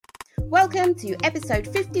Welcome to episode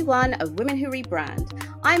 51 of Women Who Rebrand.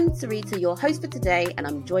 I'm Sarita, your host for today, and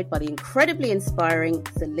I'm joined by the incredibly inspiring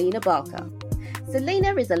Selena Barker.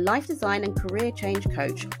 Selena is a life design and career change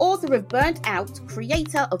coach, author of Burnout,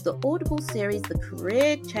 creator of the Audible series The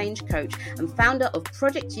Career Change Coach, and founder of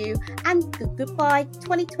Project U and the Goodbye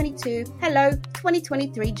 2022, Hello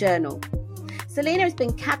 2023 Journal. Selena has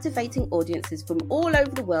been captivating audiences from all over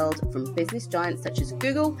the world, from business giants such as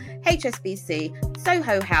Google, HSBC,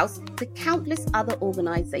 Soho House, to countless other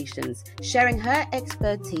organizations, sharing her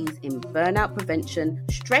expertise in burnout prevention,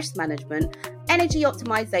 stress management, energy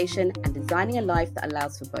optimization, and designing a life that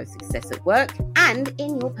allows for both success at work and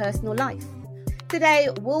in your personal life. Today,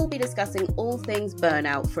 we'll be discussing all things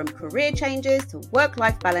burnout, from career changes to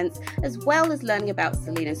work-life balance, as well as learning about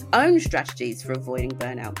Selena's own strategies for avoiding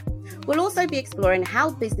burnout. We'll also be exploring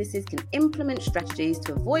how businesses can implement strategies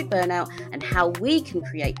to avoid burnout and how we can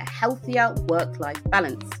create a healthier work-life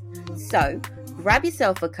balance. So, grab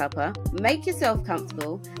yourself a cuppa, make yourself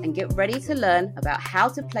comfortable, and get ready to learn about how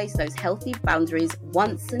to place those healthy boundaries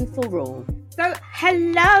once and for all. So,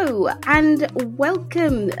 hello and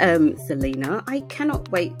welcome, Selena. I cannot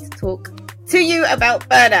wait to talk to you about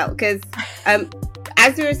burnout because,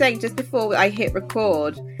 as we were saying just before I hit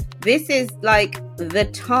record, this is like the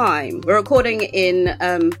time. We're recording in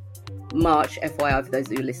March, FYI, for those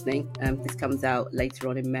of you listening. This comes out later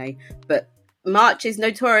on in May, but March is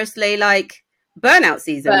notoriously like burnout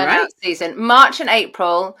season, right? Burnout season. March and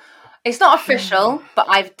April. It's not official, but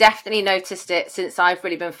I've definitely noticed it since I've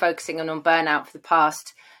really been focusing on burnout for the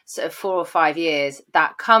past sort of 4 or 5 years,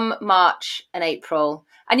 that come March and April,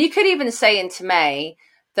 and you could even say into May,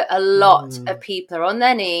 that a lot of people are on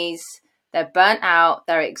their knees, they're burnt out,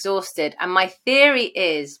 they're exhausted. And my theory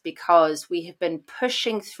is because we have been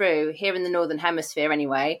pushing through here in the Northern Hemisphere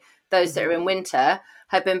anyway, those that are in winter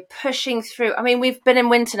have been pushing through. I mean, we've been in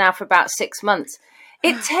winter now for about 6 months.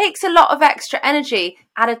 It takes a lot of extra energy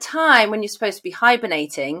at a time when you're supposed to be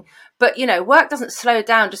hibernating. But, you know, work doesn't slow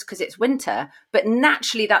down just because it's winter. But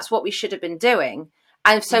naturally, that's what we should have been doing.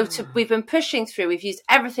 And so we've been pushing through. We've used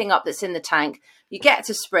everything up that's in the tank. You get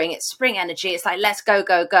to spring. It's spring energy. It's like, let's go,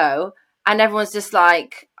 go, go. And everyone's just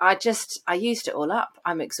like, I used it all up.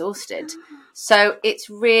 I'm exhausted. So it's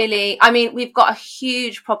really, I mean, we've got a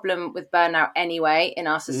huge problem with burnout anyway in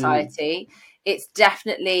our society. It's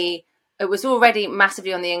definitely... It was already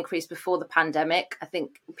massively on the increase before the pandemic. I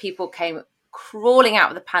think people came crawling out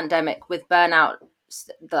of the pandemic with burnout,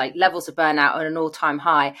 like levels of burnout at an all-time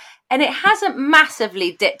high. And it hasn't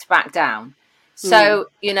massively dipped back down. So,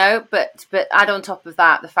 you know, but add on top of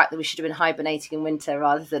that, the fact that we should have been hibernating in winter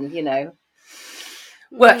rather than, you know,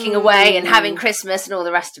 working away and having Christmas and all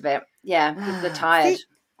the rest of it. Yeah, people are tired.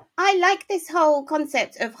 I like this whole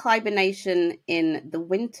concept of hibernation in the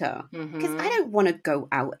winter because I don't want to go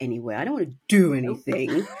out anywhere. I don't want to do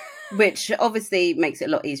anything, which obviously makes it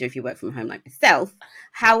a lot easier if you work from home like myself.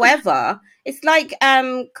 However, it's like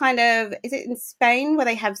kind of, is it in Spain where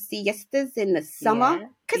they have siestas in the summer?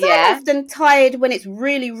 Because I'm often tired when it's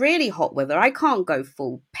really, really hot weather. I can't go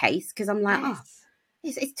full pace because I'm like,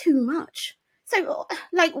 it's too much. So,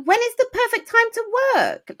 like, when is the perfect time to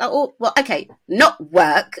work? Or, well, okay, not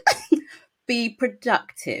work, be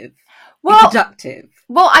productive. Well,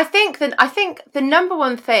 I think the number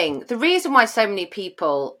one thing, the reason why so many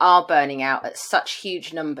people are burning out at such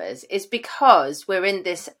huge numbers is because we're in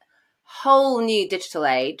this whole new digital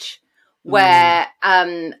age where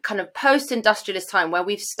kind of post-industrialist time where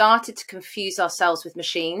we've started to confuse ourselves with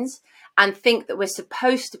machines and think that we're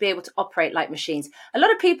supposed to be able to operate like machines. A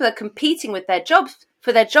lot of people are competing with their jobs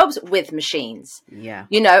with machines. Yeah.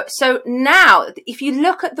 You know, so now if you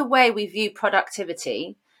look at the way we view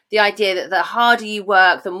productivity, the idea that the harder you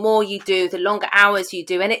work, the more you do, the longer hours you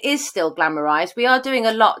do, and it is still glamorized. We are doing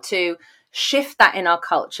a lot to shift that in our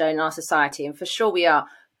culture, in our society, and for sure we are,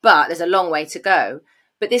 but there's a long way to go.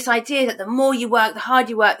 But this idea that the more you work, the harder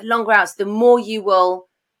you work, the longer hours, the more you will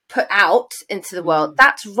put out into the world,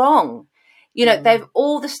 that's wrong. You know,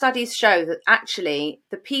 all the studies show that actually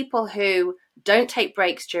the people who don't take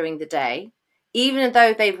breaks during the day, even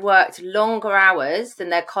though they've worked longer hours than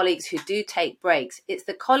their colleagues who do take breaks, it's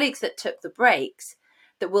the colleagues that took the breaks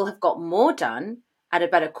that will have got more done at a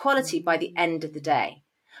better quality by the end of the day.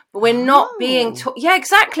 But we're not being taught. Yeah,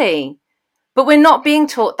 exactly. But we're not being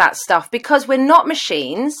taught that stuff because we're not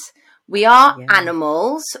machines. We are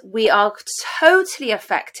animals. We are totally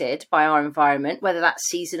affected by our environment, whether that's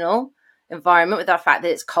seasonal environment, with the fact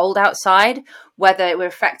that it's cold outside, whether we're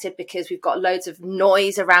affected because we've got loads of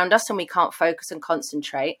noise around us and we can't focus and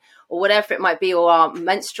concentrate, or whatever it might be, or our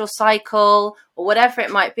menstrual cycle, or whatever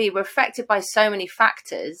it might be. We're affected by so many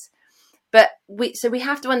factors. But we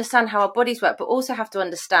have to understand how our bodies work, but also have to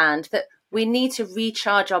understand that we need to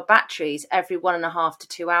recharge our batteries every 1.5 to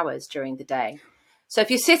 2 hours during the day. So if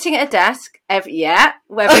you're sitting at a desk, every 1.5,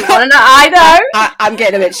 I know. I'm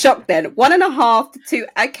getting a bit shocked then. 1.5 to 2.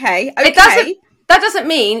 Okay. That doesn't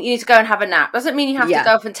mean you need to go and have a nap. Doesn't mean you have to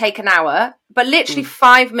go off and take an hour, but literally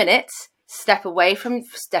 5 minutes, step away from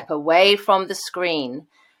the screen.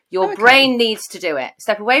 Your brain needs to do it.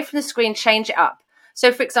 Step away from the screen, change it up.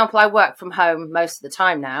 So, for example, I work from home most of the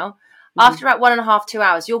time now. After about 1.5, 2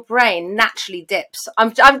 hours, your brain naturally dips.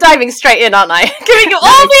 I'm diving straight in, aren't I? Giving you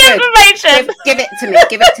all the information. Give it to me.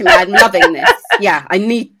 Give it to me. I'm loving this. Yeah, I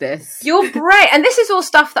need this. Your brain, and this is all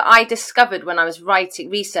stuff that I discovered when I was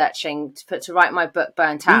researching to write my book,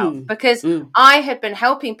 Burnt Out, because I had been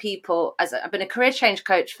helping people I've been a career change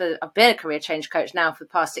coach now for the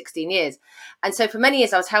past 16 years. And so for many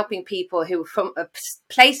years, I was helping people who were from a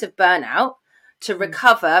place of burnout to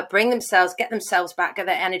recover, get themselves back, get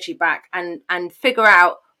their energy back, and figure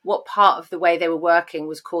out what part of the way they were working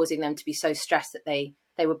was causing them to be so stressed that they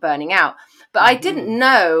were burning out. But I didn't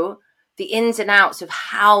know the ins and outs of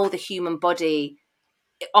how the human body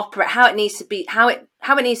operates, how it needs to be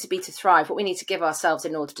to thrive, what we need to give ourselves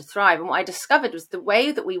in order to thrive. And what I discovered was the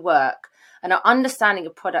way that we work and our understanding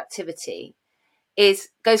of productivity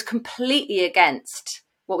goes completely against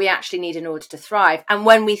what we actually need in order to thrive. And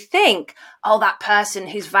when we think, oh, that person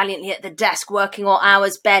who's valiantly at the desk working all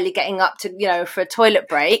hours, barely getting up to, for a toilet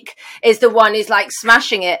break is the one who's like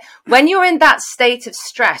smashing it. When you're in that state of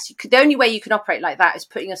stress, the only way you can operate like that is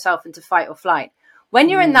putting yourself into fight or flight. When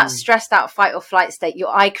you're in that stressed out fight or flight state,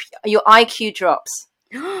 your IQ drops.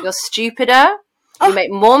 You're stupider. You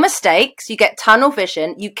make more mistakes. You get tunnel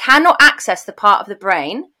vision. You cannot access the part of the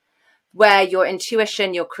brain where your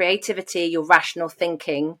intuition, your creativity, your rational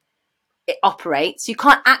thinking, it operates. You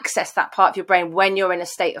can't access that part of your brain when you're in a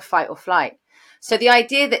state of fight or flight. So the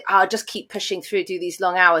idea that I'll just keep pushing through, do these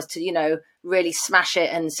long hours to, really smash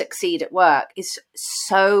it and succeed at work is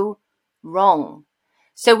so wrong.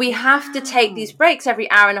 So we have to take these breaks every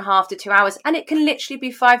 1.5 to 2 hours, and it can literally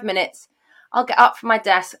be 5 minutes. I'll get up from my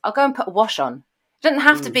desk. I'll go and put a wash on. It doesn't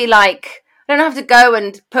have to be like, I don't have to go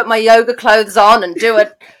and put my yoga clothes on and do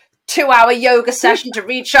a 2-hour yoga session to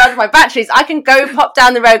recharge my batteries. I can go pop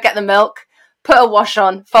down the road, get the milk, put a wash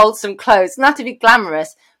on, fold some clothes. It doesn't have to be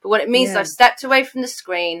glamorous, but what it means is I've stepped away from the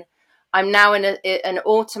screen. I'm now in an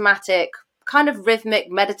automatic kind of rhythmic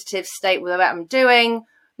meditative state with what I'm doing,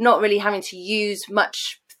 not really having to use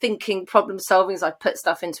much thinking, problem solving as I put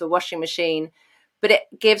stuff into a washing machine, but it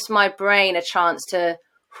gives my brain a chance to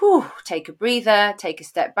take a breather, take a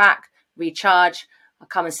step back, recharge. I'll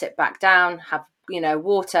come and sit back down, have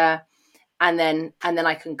water, and then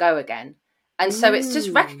I can go again. And so it's just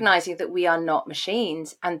recognizing that we are not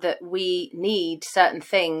machines and that we need certain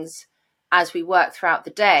things as we work throughout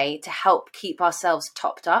the day to help keep ourselves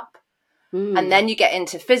topped up. And then you get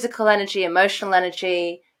into physical energy, emotional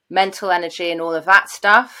energy, mental energy, and all of that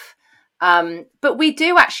stuff. But we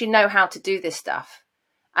do actually know how to do this stuff.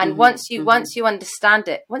 And once you understand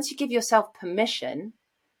it, once you give yourself permission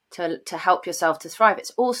to help yourself to thrive,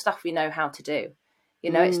 it's all stuff we know how to do.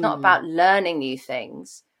 It's not about learning new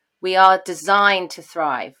things. We are designed to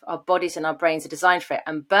thrive. Our bodies and our brains are designed for it.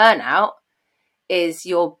 And burnout is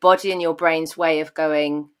your body and your brain's way of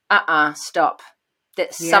going, stop.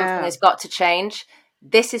 That something has got to change.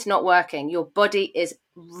 This is not working. Your body is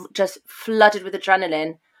just flooded with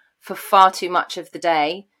adrenaline for far too much of the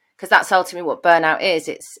day, because that's ultimately what burnout is.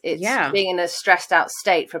 It's being in a stressed out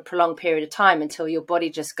state for a prolonged period of time until your body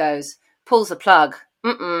just pulls the plug.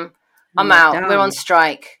 I'm out. Done. We're on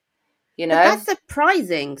strike. But that's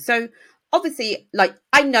surprising. So obviously,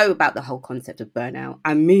 I know about the whole concept of burnout,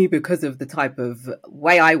 and me, because of the type of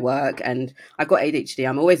way I work, and I've got ADHD,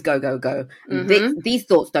 I'm always go, go, go. These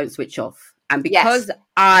thoughts don't switch off. And because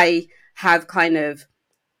I have kind of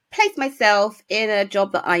placed myself in a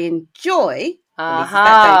job that I enjoy, that's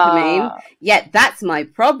my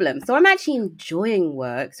problem. So I'm actually enjoying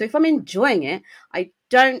work. So if I'm enjoying it, I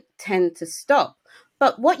don't tend to stop.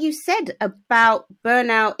 But what you said about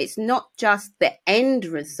burnout, it's not just the end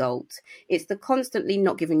result. It's the constantly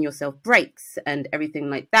not giving yourself breaks and everything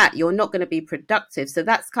like that. You're not going to be productive. So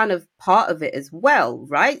that's kind of part of it as well,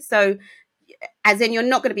 right? So as in, you're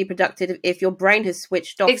not going to be productive if your brain has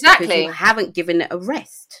switched off because you haven't given it a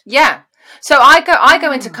rest. Yeah. So I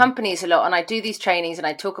go into companies a lot, and I do these trainings and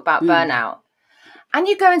I talk about burnout. And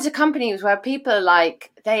you go into companies where people are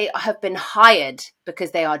like, they have been hired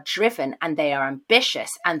because they are driven and they are ambitious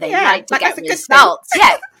and they like to get results.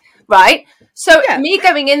 Yeah. right? So Yeah. me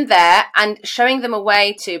going in there and showing them a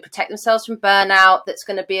way to protect themselves from burnout that's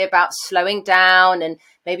going to be about slowing down, and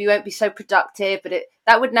maybe you won't be so productive, but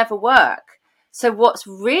that would never work. So what's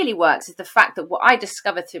really works is the fact that what I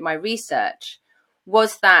discovered through my research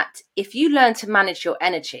was that if you learn to manage your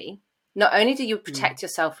energy, not only do you protect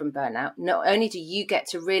yourself from burnout, not only do you get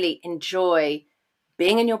to really enjoy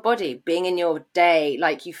being in your body, being in your day,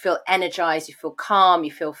 like you feel energized, you feel calm,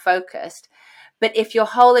 you feel focused. But if your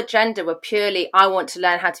whole agenda were purely, I want to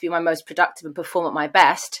learn how to be my most productive and perform at my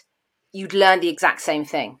best, you'd learn the exact same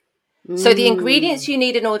thing. So the ingredients you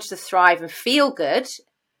need in order to thrive and feel good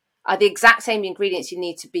are the exact same ingredients you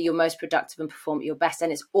need to be your most productive and perform at your best.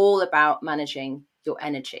 And it's all about managing your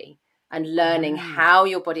energy and learning how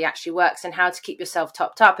your body actually works and how to keep yourself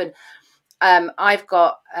topped up. And I've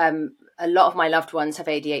got a lot of my loved ones have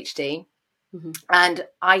ADHD. And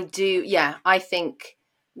I think,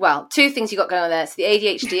 well, two things you got going on there. So the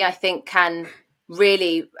ADHD, I think, can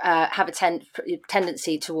really have a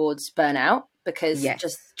tendency towards burnout because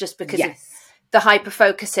just because of the hyper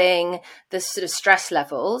focusing, the sort of stress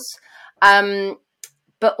levels.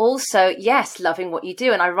 But also, loving what you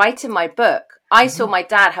do. And I write in my book, I saw my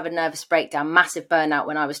dad have a nervous breakdown, massive burnout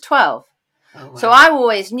when I was 12. Oh, wow. So I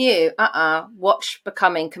always knew, watch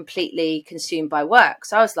becoming completely consumed by work.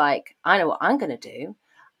 So I was like, I know what I'm going to do.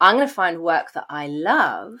 I'm going to find work that I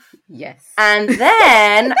love. Yes. And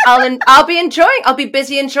then I'll be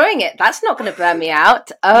busy enjoying it. That's not going to burn me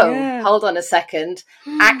out. Oh, hold on a second.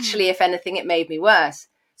 Actually, if anything, it made me worse.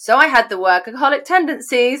 So I had the workaholic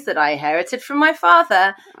tendencies that I inherited from my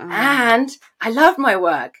father. And I loved my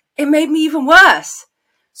work. It made me even worse.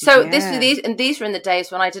 So these were in the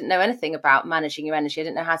days when I didn't know anything about managing your energy. I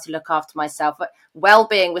didn't know how to look after myself. But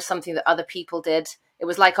well-being was something that other people did. It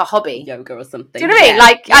was like a hobby. Yoga or something. Do you know what I mean?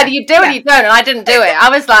 Like either you do it or you don't. And I didn't do it. I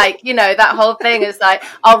was like, that whole thing is like,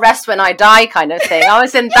 I'll rest when I die kind of thing. I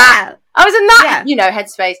was in that,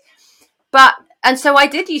 headspace. And so I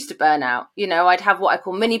did used to burn out. I'd have what I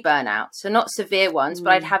call mini burnouts. So not severe ones,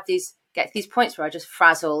 but I'd have get these points where I just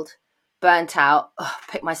frazzled, burnt out,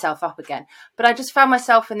 pick myself up again. But I just found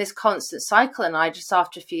myself in this constant cycle. And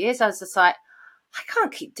after a few years, I was just like, I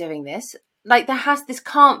can't keep doing this. Like this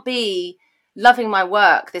can't be loving my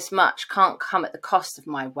work this much can't come at the cost of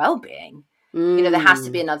my well-being. There has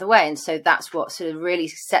to be another way. And so that's what sort of really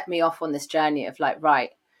set me off on this journey of like, right,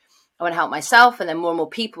 I want to help myself. And then more and more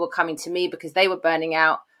people were coming to me because they were burning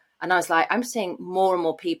out. And I was like, I'm seeing more and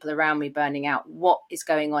more people around me burning out. What is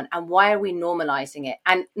going on? And why are we normalizing it?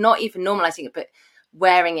 And not even normalizing it, but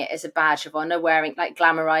wearing it as a badge of honor,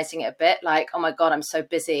 glamorizing it a bit. Like, oh my God, I'm so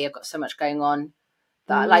busy. I've got so much going on.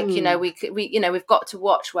 That we've got to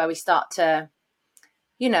watch where we start to,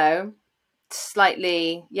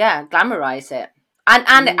 slightly, glamorize it.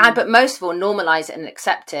 But most of all, normalize it and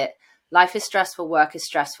accept it. Life is stressful. Work is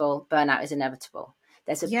stressful. Burnout is inevitable.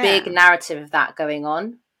 There's a big narrative of that going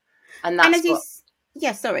on. And that's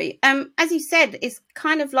as you said, it's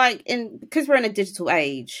kind of like because we're in a digital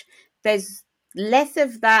age, there's less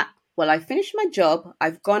of that. Well, I finished my job.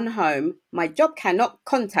 I've gone home. My job cannot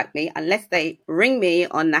contact me unless they ring me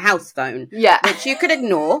on the house phone. Yeah. Which you could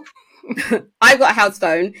ignore. I've got a house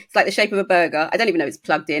phone. It's like the shape of a burger. I don't even know it's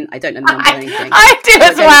plugged in. I don't know the number or anything. I do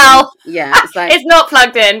as well. It's like it's not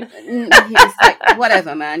plugged in. It's like,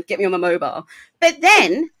 whatever, man. Get me on my mobile. But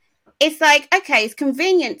then it's like, okay, it's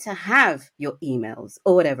convenient to have your emails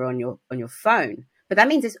or whatever on your phone, but that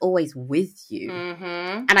means it's always with you.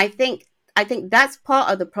 Mm-hmm. And I think that's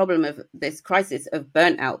part of the problem of this crisis of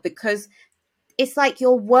burnout, because it's like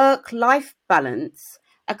your work-life balance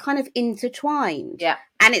are kind of intertwined. Yeah.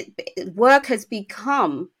 And work has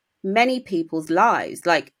become many people's lives.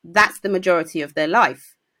 Like, that's the majority of their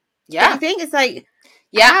life. Yeah. I think it's like,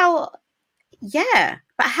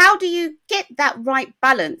 but how do you get that right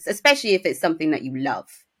balance, especially if it's something that you love?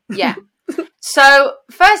 Yeah. So,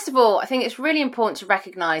 first of all, I think it's really important to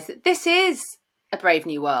recognize that this is a brave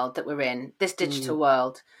new world that we're in, this digital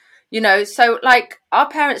world. So like our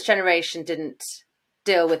parents' generation didn't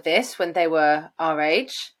deal with this when they were our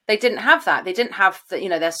age. They didn't have that. They didn't have their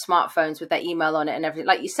smartphones with their email on it and everything.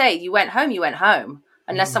 Like you say, you went home,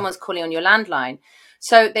 unless someone's calling on your landline.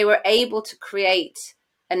 So they were able to create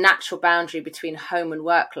a natural boundary between home and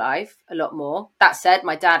work life a lot more. That said,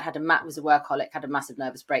 my dad was a workaholic, had a massive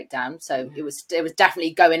nervous breakdown. So it was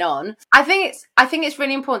definitely going on. I think it's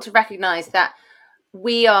really important to recognize that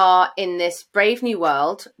we are in this brave new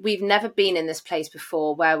world. We've never been in this place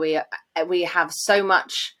before where we have so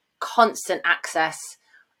much constant access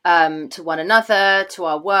to one another, to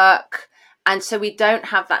our work. And so we don't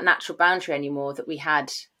have that natural boundary anymore that we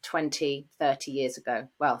had 20, 30 years ago.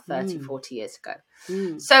 Well, 30, 40 years ago.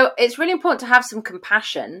 So it's really important to have some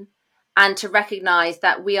compassion and to recognize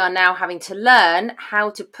that we are now having to learn how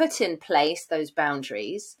to put in place those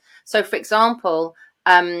boundaries. So, for example,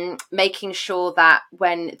 making sure that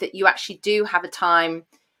that you actually do have a time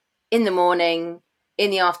in the morning, in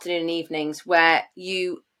the afternoon and evenings where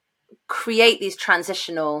you create these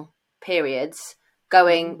transitional periods,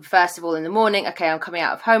 going first of all in the morning, okay, I'm coming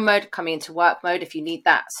out of home mode, coming into work mode, if you need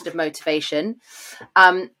that sort of motivation.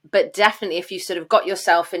 But definitely if you sort of got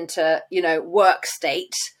yourself into, work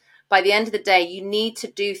state, by the end of the day, you need to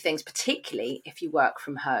do things, particularly if you work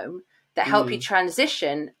from home, that help you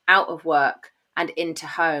transition out of work and into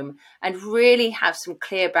home, and really have some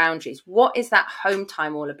clear boundaries. What is that home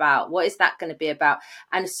time all about? What is that going to be about?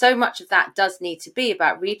 And so much of that does need to be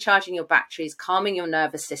about recharging your batteries, calming your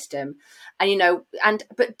nervous system, and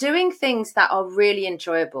but doing things that are really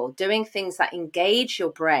enjoyable, doing things that engage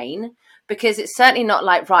your brain, because it's certainly not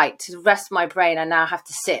like, right, to rest my brain, I now have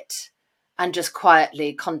to sit and just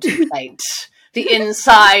quietly contemplate the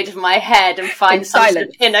inside of my head and find some sort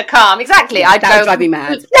of inner calm. Exactly. That would drive me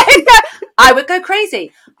mad. I would go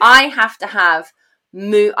crazy. I have to have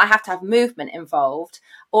movement involved,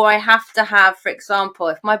 or I have to have, for example,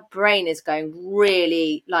 if my brain is going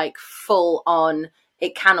really like full on,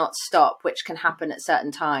 it cannot stop, which can happen at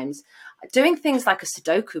certain times, doing things like a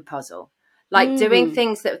Sudoku puzzle, like doing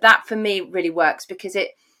things that for me really works, because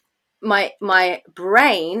my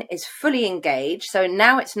brain is fully engaged. So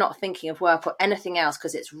now it's not thinking of work or anything else,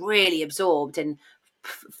 because it's really absorbed in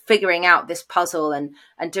figuring out this puzzle and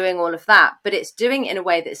doing all of that. But it's doing it in a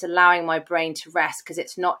way that's allowing my brain to rest, because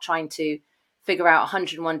it's not trying to figure out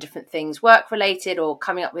 101 different things work related, or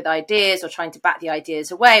coming up with ideas, or trying to bat the ideas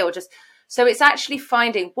away, or just, so it's actually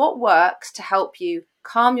finding what works to help you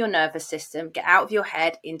calm your nervous system, get out of your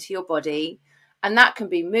head into your body. And that can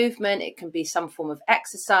be movement, it can be some form of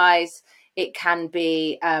exercise, it can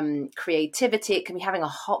be creativity, it can be having a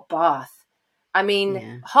hot bath. I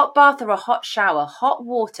mean, hot bath or a hot shower, hot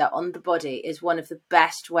water on the body is one of the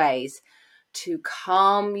best ways to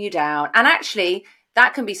calm you down. And actually,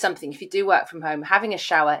 that can be something, if you do work from home, having a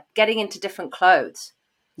shower, getting into different clothes,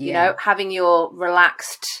 having your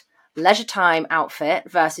relaxed leisure time outfit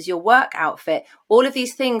versus your work outfit, all of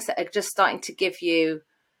these things that are just starting to give you,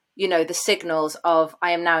 the signals of,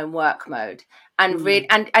 I am now in work mode. And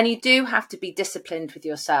and you do have to be disciplined with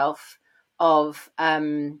yourself of,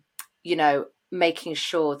 making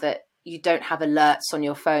sure that you don't have alerts on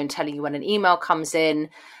your phone telling you when an email comes in,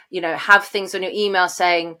 have things on your email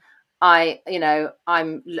saying, I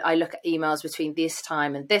look at emails between this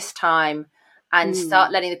time and this time, and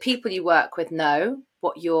start letting the people you work with know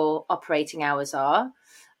what your operating hours are.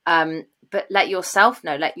 But let yourself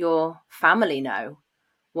know, let your family know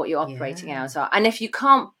what your operating hours are. And if you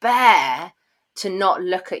can't bear to not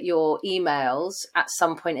look at your emails at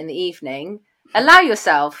some point in the evening, allow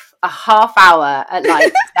yourself a half hour at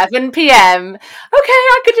like 7 p.m. Okay,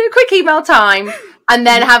 I could do a quick email time, and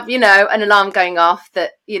then have, an alarm going off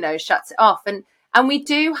that, shuts it off. And we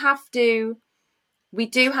do have to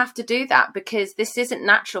do that, because this isn't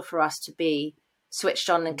natural for us to be switched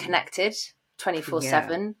on and connected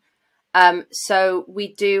 24/7. So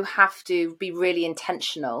we do have to be really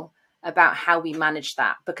intentional about how we manage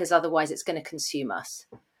that, because otherwise it's going to consume us.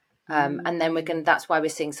 And then that's why we're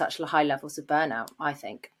seeing such high levels of burnout, I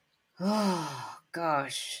think. Oh,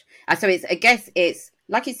 gosh. So it's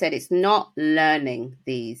like you said, it's not learning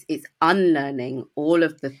these, it's unlearning all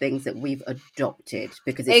of the things that we've adopted,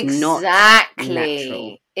 because it's not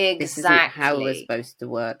natural. This isn't how we're supposed to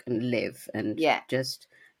work and live and just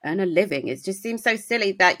earn a living. It just seems so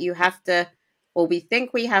silly that you have to, or we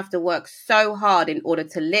think we have to work so hard in order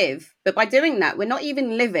to live. But by doing that, we're not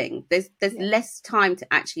even living. There's less time to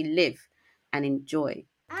actually live and enjoy.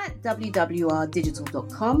 At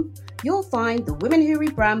wwrdigital.com, you'll find the Women Who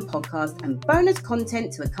Rebrand podcast and bonus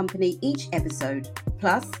content to accompany each episode.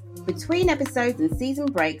 Plus, between episodes and season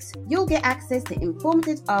breaks, you'll get access to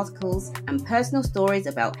informative articles and personal stories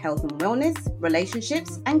about health and wellness,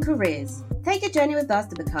 relationships, and careers. Take a journey with us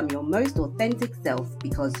to become your most authentic self,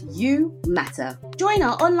 because you matter. Join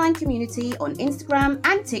our online community on Instagram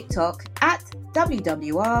and TikTok at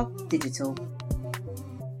wwrdigital.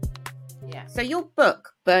 So your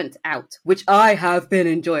book, Burnt Out, which I have been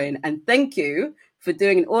enjoying, and thank you for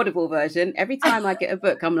doing an Audible version. Every time I get a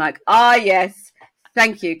book, I'm like, yes,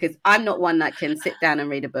 thank you, because I'm not one that can sit down and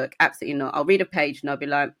read a book. Absolutely not. I'll read a page and I'll be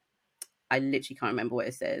like, I literally can't remember what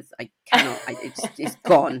it says. I cannot. It's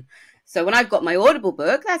gone. So when I've got my Audible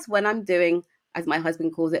book, that's when I'm doing as my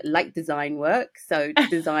husband calls it, like design work. So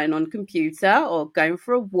design on computer or going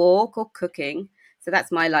for a walk or cooking. So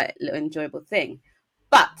that's my like little enjoyable thing.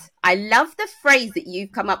 But I love the phrase that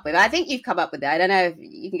you've come up with. I think you've come up with it. I don't know if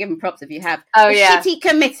you can give them props if you have. Oh, the yeah. Shitty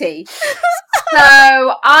committee. So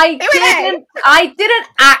I didn't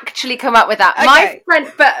actually come up with that. Okay. My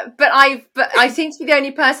friend, but I seem to be the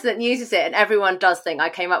only person that uses it, and everyone does think I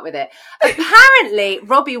came up with it. Apparently,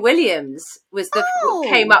 Robbie Williams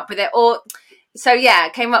came up with it,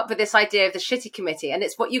 came up with this idea of the Shitty committee, and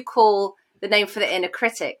it's what you call the name for the inner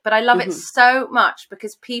critic. But I love it so much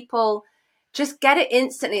because people just get it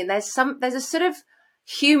instantly, and there's a sort of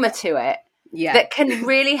humor to it that can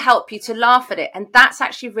really help you to laugh at it, and that's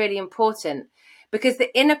actually really important. Because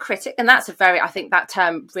the inner critic, and I think that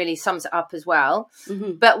term really sums it up as well.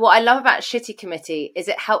 Mm-hmm. But what I love about Shitty committee is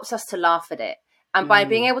it helps us to laugh at it. And by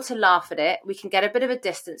being able to laugh at it, we can get a bit of a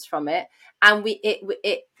distance from it. And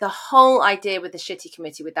the whole idea with the Shitty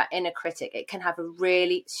committee, with that inner critic, it can have a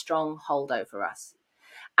really strong hold over us.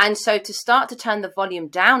 And so to start to turn the volume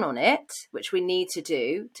down on it, which we need to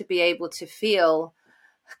do to be able to feel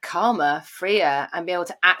calmer, freer, and be able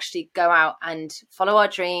to actually go out and follow our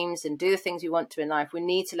dreams and do the things we want to in life, we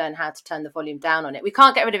need to learn how to turn the volume down on it. We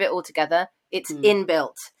can't get rid of it altogether. It's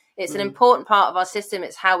inbuilt. It's an important part of our system.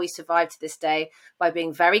 It's how we survive to this day, by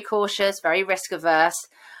being very cautious, very risk averse.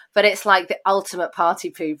 But it's like the ultimate party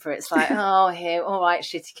pooper. It's like, oh, here, all right,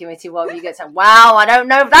 Shitty committee, what you get to, wow, I don't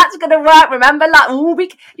know if that's going to work. Remember,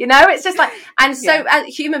 like, it's just like, and so as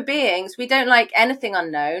human beings, we don't like anything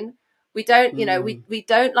unknown. We don't, we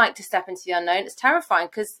don't like to step into the unknown. It's terrifying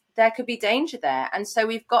because there could be danger there. And so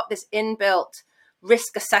we've got this inbuilt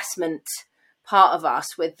risk assessment part of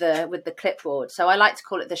us with the clipboard. So I like to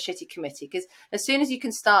call it the Shitty committee, because as soon as you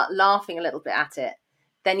can start laughing a little bit at it,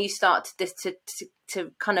 then you start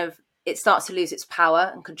to kind of, it starts to lose its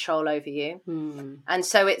power and control over you. And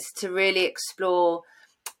so it's to really explore.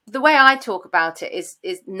 The way I talk about it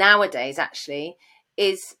is nowadays actually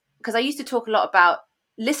is, because I used to talk a lot about,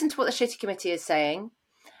 listen to what the Shitty committee is saying,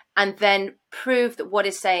 and then prove that what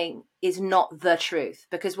it's saying is not the truth.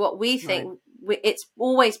 Because what we think, it's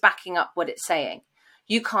always backing up what it's saying.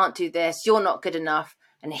 You can't do this. You're not good enough.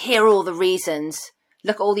 And here are all the reasons.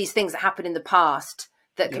 Look at all these things that happened in the past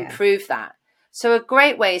that can prove that. So a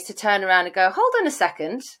great way is to turn around and go, hold on a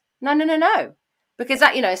second. No. Because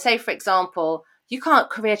that, say, for example, you can't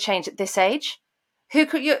career change at this age. Who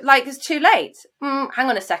could you, like, it's too late. Hang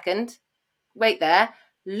on a second. Wait there.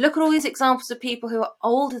 Look at all these examples of people who are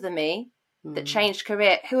older than me that changed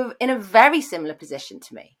career, who are in a very similar position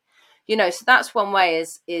to me. So that's one way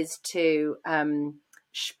is to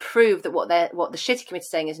prove that what the Shitty committee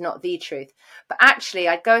is saying is not the truth. But actually,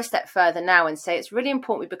 I'd go a step further now and say it's really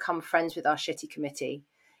important we become friends with our Shitty committee.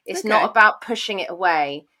 It's not about pushing it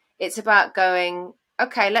away. It's about going,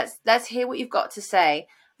 okay, let's hear what you've got to say.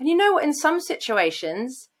 And you know what? In some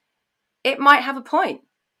situations, it might have a point.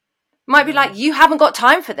 Might be like, you haven't got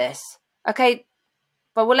time for this. Okay,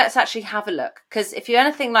 well, let's actually have a look. Because if you're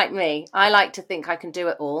anything like me, I like to think I can do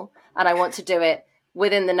it all. And I want to do it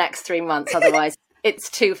within the next 3 months. Otherwise, it's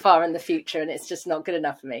too far in the future and it's just not good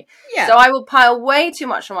enough for me. Yeah. So I will pile way too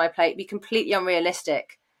much on my plate, be completely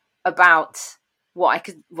unrealistic about what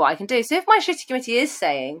I can do. So if my Shitty committee is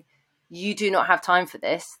saying, you do not have time for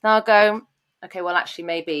this, then I'll go, okay, well, actually,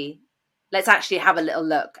 maybe let's actually have a little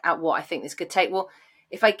look at what I think this could take. Well,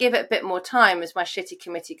 if I give it a bit more time, is my Shitty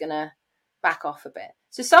committee going to back off a bit?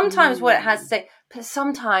 So sometimes what it has to say, but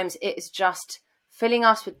sometimes it is just filling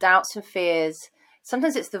us with doubts and fears.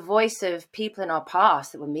 Sometimes it's the voice of people in our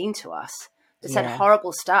past that were mean to us, that said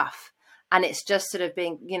horrible stuff. And it's just sort of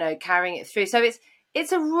being, carrying it through. So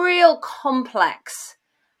it's a real complex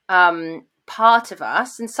part of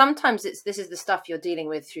us. And sometimes this is the stuff you're dealing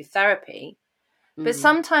with through therapy. But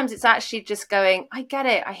sometimes it's actually just going, I get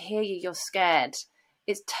it. I hear you. You're scared.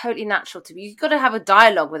 It's totally natural to be. You've got to have a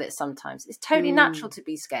dialogue with it sometimes. It's totally natural to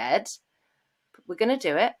be scared. But we're going to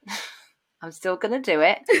do it. I'm still going to do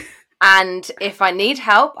it. And if I need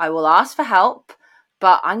help, I will ask for help.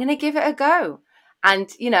 But I'm going to give it a go.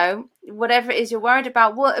 And, whatever it is you're worried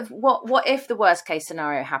about, what if the worst case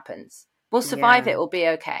scenario happens? We'll survive it. We'll be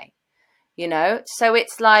okay. So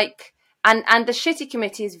it's like, and the Shitty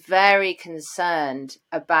committee is very concerned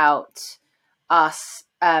about us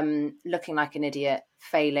looking like an idiot,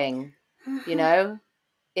 failing,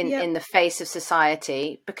 in the face of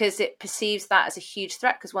society, because it perceives that as a huge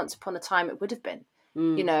threat, because once upon a time it would have been.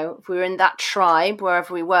 If we were in that tribe,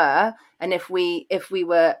 wherever we were, and if we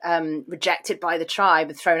were rejected by the tribe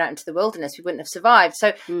and thrown out into the wilderness, we wouldn't have survived.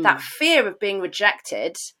 So that fear of being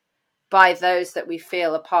rejected by those that we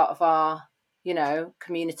feel are part of our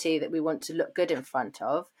community that we want to look good in front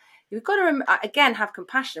of, you've got to, again, have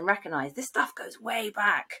compassion and recognize this stuff goes way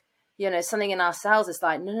back. Something in ourselves is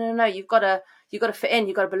like, no, you've got to fit in,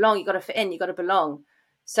 you've got to belong, you've got to fit in, you've got to belong.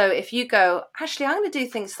 So if you go, actually, I'm going to do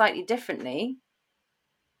things slightly differently,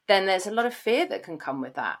 then there's a lot of fear that can come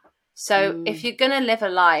with that. So if you're going to live a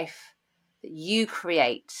life that you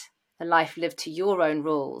create, a life lived to your own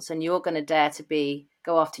rules, and you're going to dare to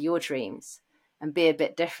go after your dreams and be a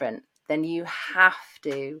bit different, then you have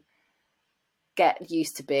to get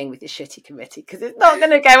used to being with your shitty committee, because it's not going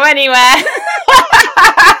to go anywhere.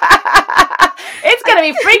 It's going to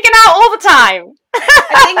be freaking out all the time.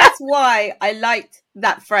 I think that's why I liked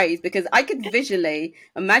that phrase, because I could visually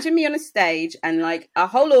imagine me on a stage and like a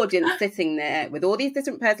whole audience sitting there with all these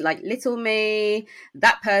different persons, like little me,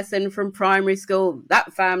 that person from primary school,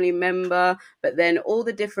 that family member, but then all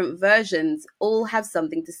the different versions all have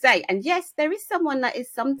something to say. And yes, there is someone that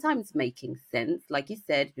is sometimes making sense. Like you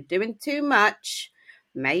said, you're doing too much.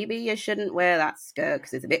 Maybe you shouldn't wear that skirt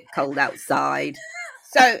because it's a bit cold outside.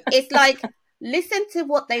 So it's like, listen to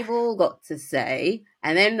what they've all got to say,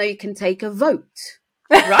 and then they can take a vote,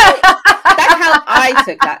 right? That's how I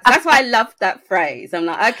took that. So that's why I loved that phrase. I'm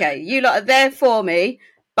like, okay, you lot are there for me,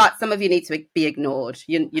 but some of you need to be ignored.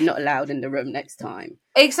 You're not allowed in the room next time.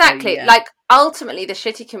 Exactly. So, yeah. Like, ultimately, the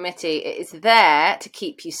shitty committee is there to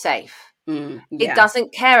keep you safe. It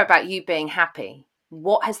doesn't care about you being happy.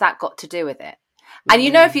 What has that got to do with it? And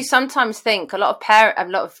if you sometimes think, a lot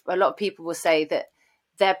of people will say that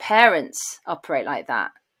their parents operate like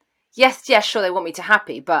that. Yes, sure, they want me to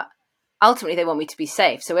happy, but ultimately they want me to be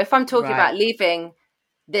safe. So if I'm talking about leaving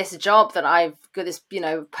this job that I've got, this,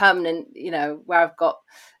 permanent, where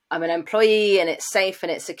I'm an employee and it's safe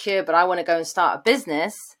and it's secure, but I want to go and start a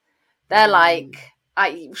business, they're like,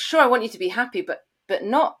 I want you to be happy, but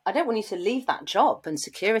not, I don't want you to leave that job and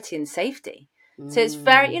security and safety. So it's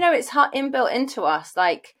very, it's inbuilt into us,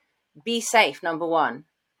 like, be safe, number one.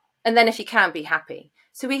 And then if you can, be happy.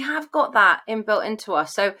 So we have got that inbuilt into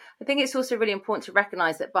us. So I think it's also really important to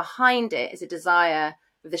recognize that behind it is a desire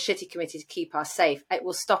of the shitty committee to keep us safe. It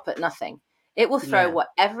will stop at nothing. It will throw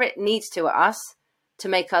whatever it needs to at us to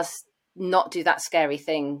make us not do that scary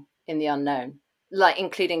thing in the unknown, like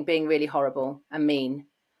including being really horrible and mean.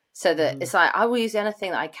 So that it's like, I will use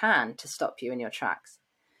anything that I can to stop you in your tracks.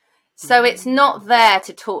 So it's not there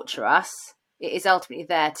to torture us. It is ultimately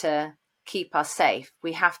there to keep us safe.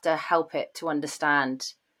 We have to help it to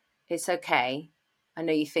understand it's okay. I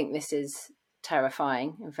know you think this is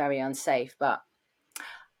terrifying and very unsafe, but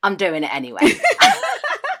I'm doing it anyway.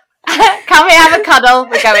 Can we have a cuddle?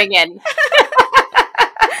 We're going in.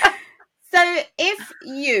 So if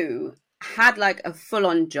you had like a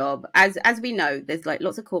full-on job, as we know, there's like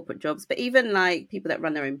lots of corporate jobs, but even like people that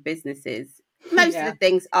run their own businesses, most of the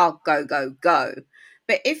things are go, go, go.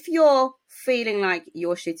 But if you're feeling like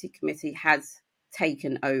your shitty committee has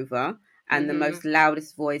taken over and the most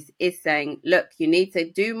loudest voice is saying, look, you need to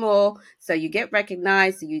do more so you get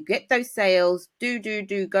recognized, so you get those sales, do,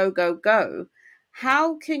 go, go, go.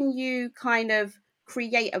 How can you kind of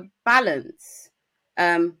create a balance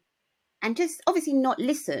and just obviously not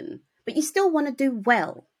listen, but you still want to do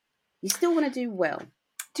well?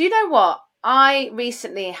 Do you know what? I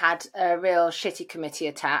recently had a real shitty committee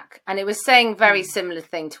attack, and it was saying very similar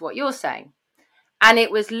thing to what you're saying. And it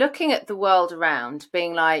was looking at the world around,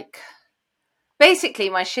 being like, basically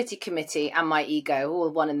my shitty committee and my ego, all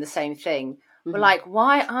one and the same thing, were like,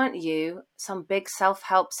 why aren't you some big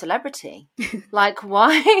self-help celebrity? Like,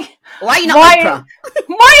 why are you not Oprah?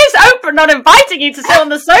 Why is Oprah not inviting you to sit on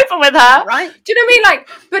the sofa with her? Right. Do you know what I mean? Like,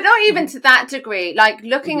 but not even to that degree, like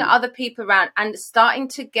looking at other people around and starting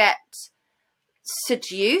to get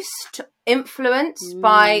seduced, influenced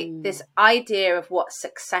by this idea of what's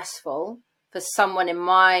successful for someone in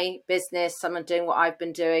my business, someone doing what I've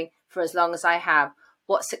been doing for as long as I have,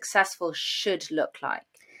 what successful should look like.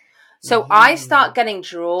 So I start getting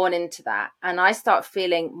drawn into that, and I start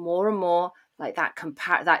feeling more and more like that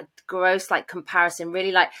that gross like comparison,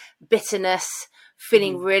 really like bitterness,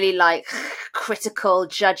 feeling really like critical,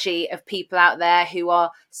 judgy of people out there who are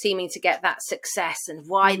seeming to get that success, and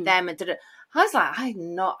why them, and I was like,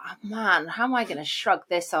 how am I going to shrug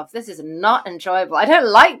this off? This is not enjoyable. I don't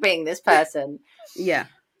like being this person. Yeah.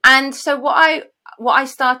 And so what I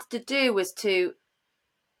started to do was to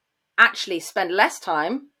actually spend less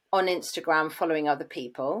time on Instagram following other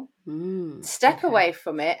people, step away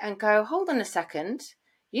from it and go, hold on a second.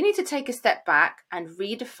 You need to take a step back and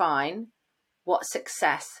redefine what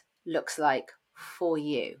success looks like for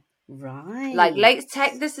you. Right. Like, let's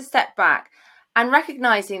take this a step back. And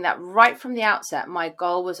recognizing that right from the outset, my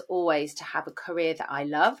goal was always to have a career that I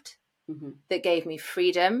loved that gave me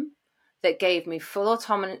freedom, that gave me full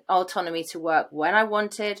autonomy to work when I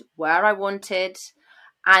wanted, where I wanted,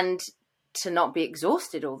 and to not be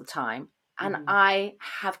exhausted all the time. And I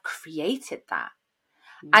have created that.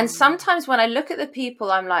 And sometimes when I look at the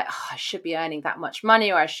people, I'm like, oh, I should be earning that much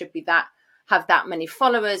money, or I should be have that many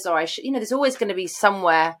followers, or I should, there's always going to be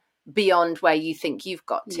somewhere beyond where you think you've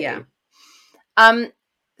got to. Yeah.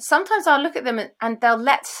 Sometimes I'll look at them and they'll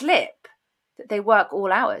let slip that they work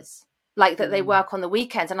all hours, like that they work on the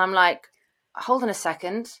weekends. And I'm like, hold on a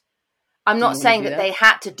second. I'm not saying that they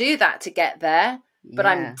had to do that to get there, but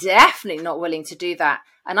I'm definitely not willing to do that.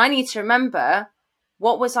 And I need to remember,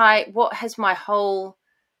 what has my whole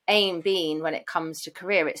aim been when it comes to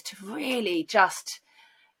career? It's to really just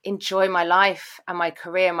enjoy my life and my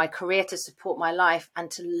career to support my life and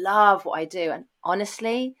to love what I do. And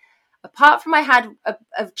honestly, apart from I had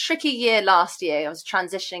a tricky year last year, I was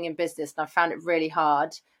transitioning in business and I found it really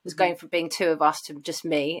hard. It was going from being two of us to just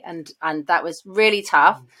me. And that was really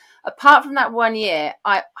tough. Apart from that 1 year,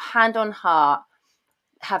 I, hand on heart,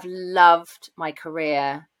 have loved my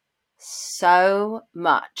career so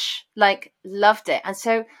much, like loved it. And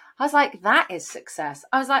so I was like, that is success.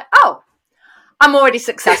 I was like, oh, I'm already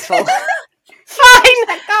successful.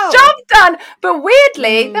 Fine, job done. But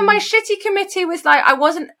weirdly, then my shitty committee was like, I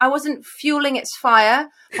wasn't fueling its fire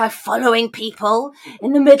by following people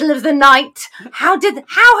in the middle of the night. How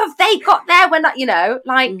have they got there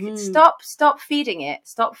when stop feeding it.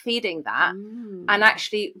 Stop feeding that and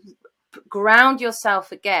actually ground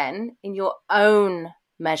yourself again in your own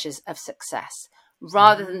measures of success,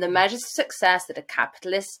 rather than the measures of success that a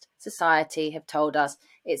capitalist society have told us.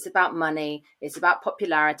 It's about money, it's about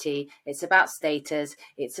popularity, it's about status,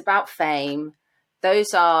 it's about fame.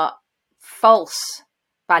 Those are false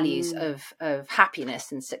values of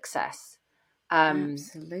happiness and success.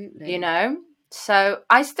 Absolutely. So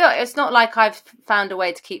it's not like I've found a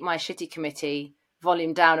way to keep my shitty committee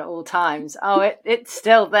volume down at all times. Oh, it's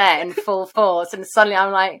still there in full force. And suddenly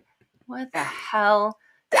I'm like, what the hell?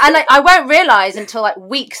 And I won't realize until like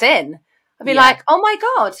weeks in. I'll be like, oh my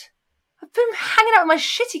God, I've been hanging out with my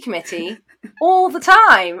shitty committee all the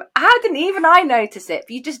time. How didn't even I notice it?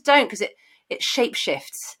 But you just don't, because it shape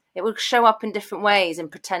shifts. It will show up in different ways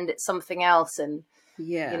and pretend it's something else. And,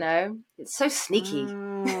 it's so sneaky.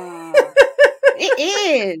 It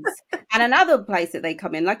is. And another place that they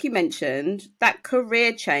come in, like you mentioned, that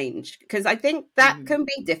career change, because I think that can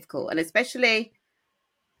be difficult. And especially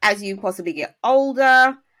as you possibly get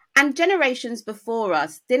older, and generations before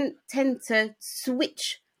us didn't tend to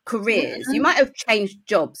switch careers. You might have changed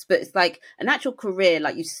jobs, but it's like an actual career,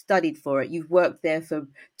 like you studied for it. You've worked there for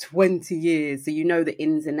 20 years, so you know the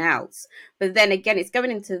ins and outs. But then again, it's going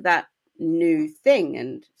into that new thing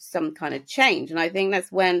and some kind of change. And I think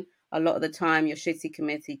that's when a lot of the time your shitty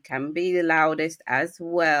committee can be the loudest as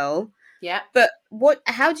well. Yeah. But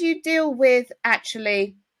how do you deal with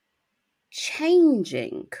actually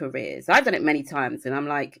changing careers? I've done it many times and I'm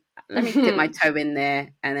like, let me dip my toe in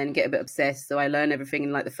there and then get a bit obsessed, so I learn everything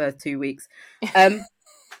in like the first 2 weeks.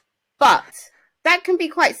 But that can be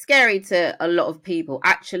quite scary to a lot of people,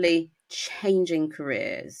 actually changing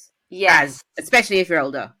careers. Yes. Especially if you're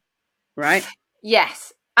older, right?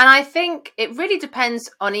 Yes. And I think it really depends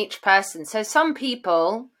on each person. So some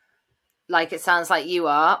people, like it sounds like you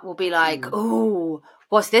are, will be like, oh,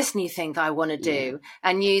 what's this new thing that I want to do?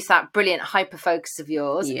 And use that brilliant hyper focus of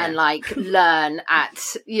yours and like learn at,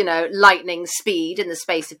 lightning speed in the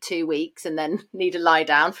space of 2 weeks, and then need to lie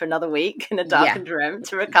down for another week in a darkened room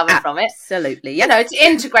to recover from it. Absolutely. To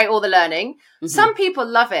integrate all the learning. Some people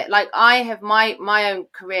love it. Like I have, my own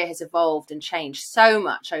career has evolved and changed so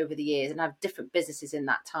much over the years, and I have different businesses in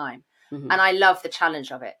that time. And I love the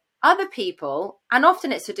challenge of it. Other people, and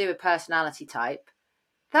often it's to do with personality type,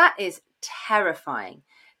 that is terrifying.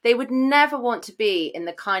 They would never want to be in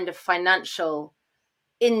the kind of financial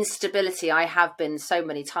instability I have been so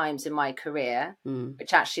many times in my career,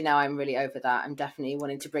 which actually now I'm really over that. I'm definitely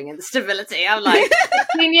wanting to bring in the stability. I'm like,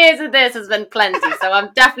 15 years of this has been plenty. So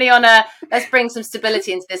I'm definitely on let's bring some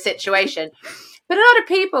stability into this situation. But a lot of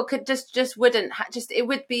people could just wouldn't, it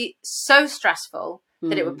would be so stressful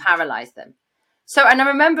that it would paralyze them. So, and I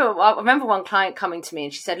remember one client coming to me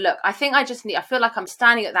and she said, look, I feel like I'm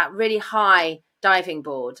standing at that really high diving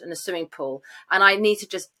board in a swimming pool and I need to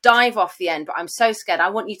just dive off the end, but I'm so scared. I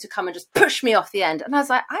want you to come and just push me off the end. And I was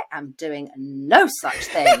like, I am doing no such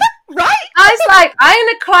thing. Right? I was like, I'm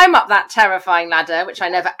going to climb up that terrifying ladder, which I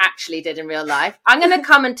never actually did in real life. I'm going to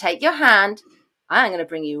come and take your hand. I'm going to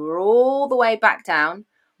bring you all the way back down.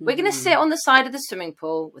 We're going to sit on the side of the swimming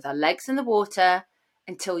pool with our legs in the water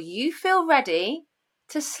until you feel ready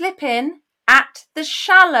to slip in at the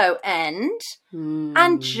shallow end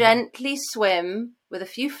and gently swim with a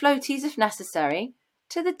few floaties if necessary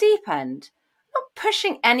to the deep end. Not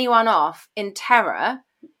pushing anyone off in terror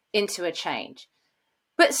into a change.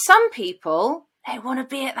 But some people, they want to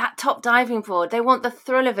be at that top diving board. They want the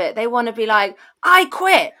thrill of it. They want to be like, I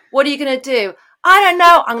quit. What are you going to do? I don't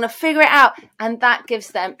know. I'm going to figure it out. And that gives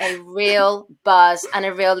them a real buzz and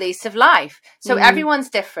a real lease of life. So everyone's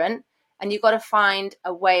different. And you've got to find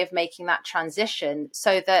a way of making that transition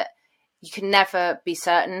so that you can never be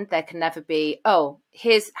certain. There can never be,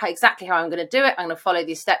 here's exactly how I'm going to do it. I'm going to follow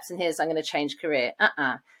these steps, and here's I'm going to change career.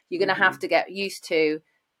 You're going to have to get used to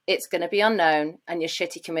it's going to be unknown, and your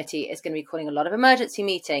shitty committee is going to be calling a lot of emergency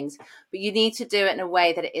meetings, but you need to do it in a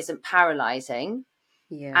way that it isn't paralyzing.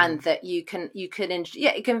 And that you can.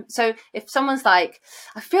 So if someone's like,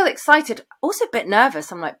 I feel excited, also a bit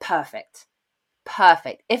nervous, I'm like, perfect.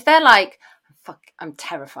 If they're like, I'm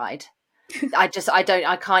terrified. I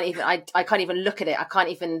can't even look at it. I can't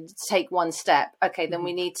even take one step. Okay, then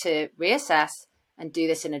we need to reassess and do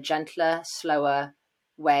this in a gentler, slower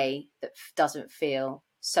way that doesn't feel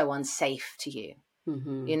so unsafe to you.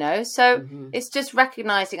 It's just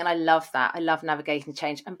recognizing, and I love that. I love navigating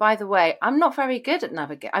change. And by the way, I'm not very good at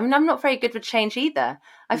navigating. I'm not very good with change either.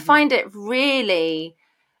 I find it really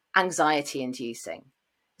anxiety inducing.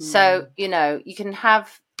 So, you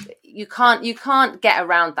can't get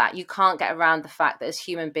around that. You can't get around the fact that as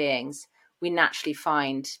human beings, we naturally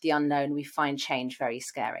find the unknown. We find change very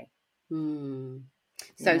scary.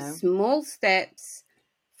 So small steps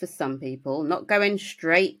for some people, not going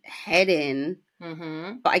straight head in.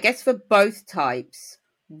 But I guess for both types,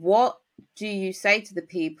 what do you say to the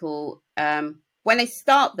people when they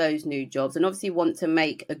start those new jobs and obviously want to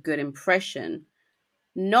make a good impression,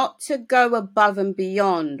 not to go above and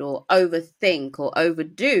beyond or overthink or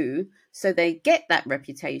overdo so they get that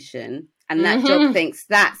reputation and that job thinks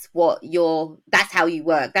that's how you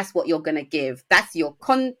work, that's what you're going to give, that's your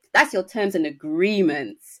terms and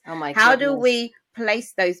agreements. How do we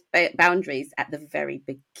place those boundaries at the very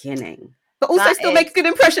beginning but also still make a good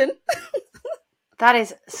impression? That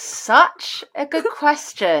is such a good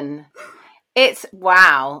question. It's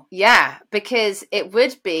wow. Yeah, because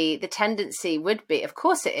the tendency would be, of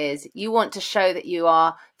course it is, you want to show that you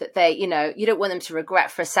don't want them to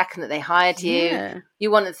regret for a second that they hired you. Yeah.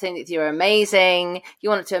 You want them to think that you're amazing. You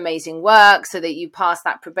want to do amazing work so that you pass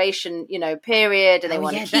that probation, period, and they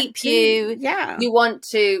want to keep you. Yeah. You want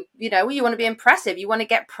to, you want to be impressive. You want to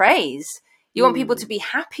get praise. You want people to be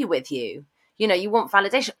happy with you. You want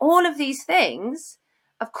validation. All of these things.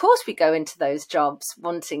 Of course, we go into those jobs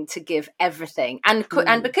wanting to give everything, and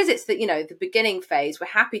because it's the beginning phase, we're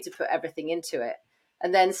happy to put everything into it,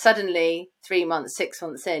 and then suddenly 3 months, 6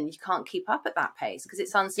 months in, you can't keep up at that pace because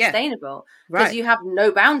it's unsustainable because you have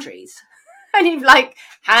no boundaries, and you've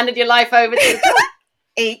handed your life over to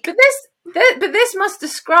the job. But this must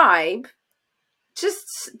describe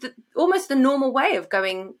just almost the normal way of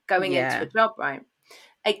going into a job, right?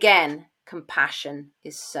 Again, compassion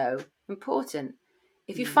is so important.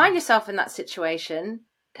 If you find yourself in that situation,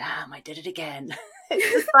 damn, I did it again.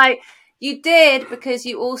 It's just you did because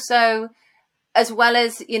you also, as well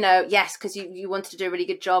as, yes, because you wanted to do a really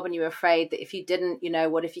good job and you were afraid that if you didn't,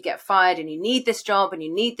 what if you get fired and you need this job and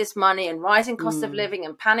you need this money and rising cost of living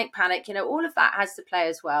and panic, all of that has to play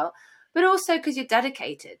as well. But also because you're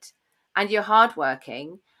dedicated and you're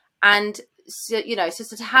hardworking. And, so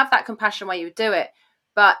to have that compassion while you do it.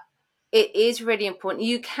 But it is really important.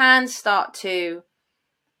 You can start to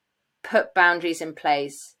put boundaries in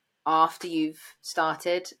place after you've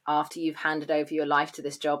started, after you've handed over your life to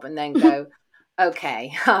this job, and then go, okay,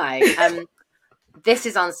 hi, this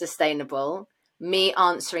is unsustainable. Me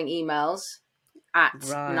answering emails at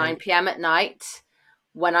 9 p.m. at night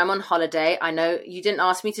when I'm on holiday. I know you didn't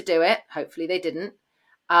ask me to do it. Hopefully they didn't.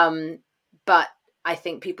 But I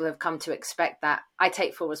think people have come to expect that. I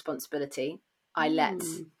take full responsibility. I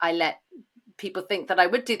let people think that I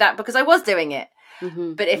would do that because I was doing it.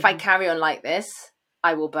 But if I carry on like this,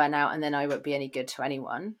 I will burn out and then I won't be any good to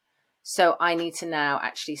anyone. So I need to now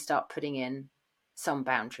actually start putting in some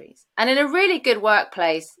boundaries. And in a really good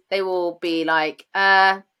workplace, they will be like,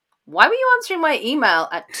 why were you answering my email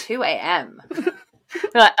at 2 a.m.?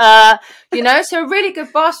 So a really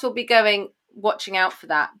good boss will be watching out for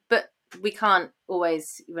that. But we can't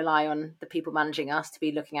always rely on the people managing us to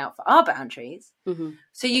be looking out for our boundaries.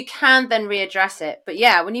 So you can then readdress it. But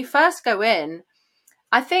yeah, when you first go in,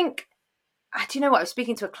 I think, do you know what? I was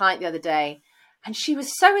speaking to a client the other day and she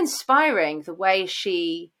was so inspiring the way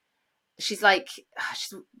she's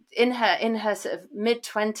in her sort of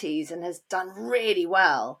mid-20s and has done really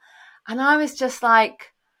well. And I was just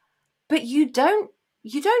like, but you don't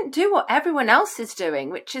do what everyone else is doing,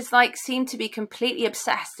 which is like seem to be completely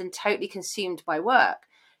obsessed and totally consumed by work.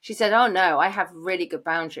 She said, oh no, I have really good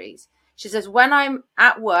boundaries. She says, when I'm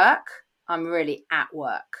at work, I'm really at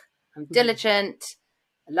work. I'm diligent.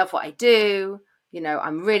 I love what I do. You know,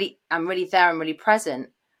 I'm really there. I'm really present.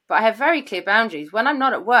 But I have very clear boundaries. When I'm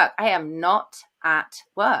not at work, I am not at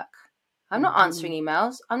work. I'm not answering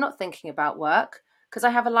emails. I'm not thinking about work because I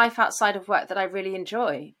have a life outside of work that I really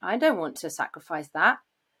enjoy. I don't want to sacrifice that.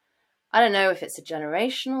 I don't know if it's a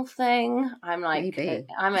generational thing. I'm like, Maybe.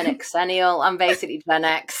 I'm an Xennial. I'm basically Gen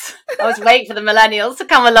X. I was waiting for the millennials to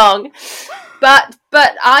come along. But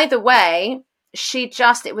either way,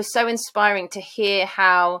 it was so inspiring to hear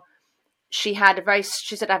how she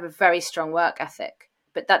said I have a very strong work ethic,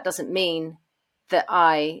 but that doesn't mean that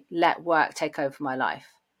I let work take over my life.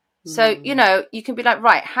 So, you know, you can be like,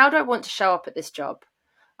 right, how do I want to show up at this job?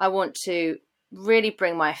 I want to really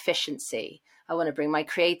bring my efficiency. I want to bring my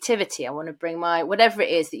creativity. I want to bring my, whatever it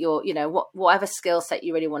is that you're, you know, whatever skill set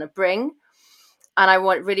you really want to bring. And I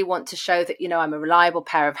really want to show that, you know, I'm a reliable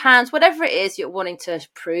pair of hands, whatever it is you're wanting to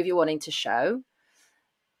prove, you're wanting to show.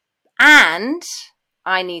 And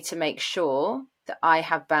I need to make sure that I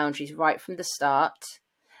have boundaries right from the start.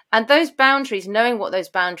 And those boundaries, knowing what those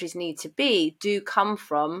boundaries need to be, do come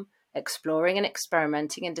from exploring and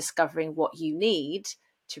experimenting and discovering what you need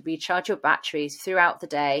to recharge your batteries throughout the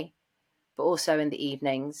day, but also in the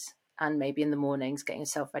evenings and maybe in the mornings, getting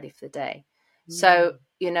yourself ready for the day. So,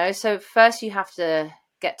 you know, so first you have to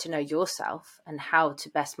get to know yourself and how to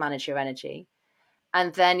best manage your energy.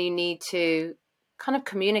 And then you need to kind of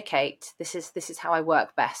communicate, this is how I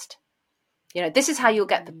work best. You know, this is how you'll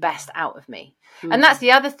get the best out of me. And that's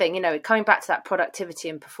the other thing, you know, coming back to that productivity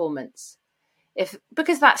and performance.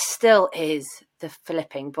 Because that still is the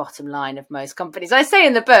flipping bottom line of most companies. I say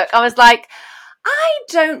in the book, I was like, I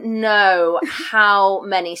don't know how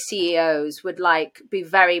many CEOs would be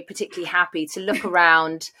very particularly happy to look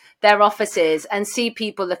around their offices and see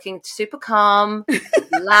people looking super calm,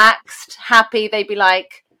 relaxed, happy. They'd be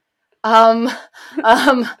like, yes,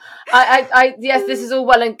 this is all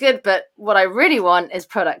well and good, but what I really want is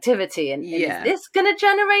productivity. And is this going to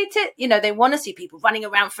generate it? You know, they want to see people running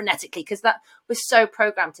around frenetically because that we're so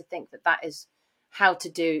programmed to think that is how to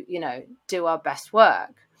do our best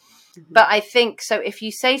work. But I think, so if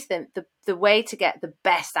you say to them, the way to get the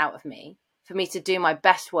best out of me, for me to do my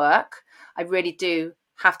best work, I really do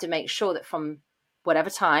have to make sure that from whatever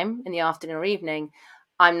time in the afternoon or evening,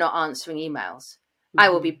 I'm not answering emails. I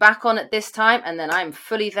will be back on at this time and then I'm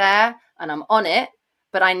fully there and I'm on it,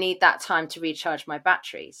 but I need that time to recharge my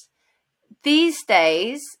batteries. These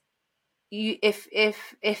days,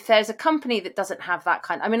 if there's a company that doesn't have that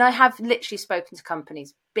I mean, I have literally spoken to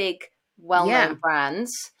companies, big, well-known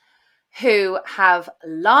brands, who have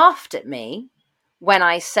laughed at me when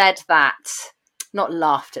I said that, not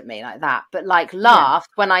laughed at me like that, but laughed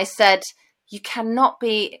when I said, you cannot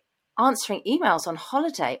be answering emails on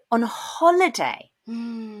holiday. I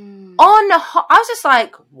was just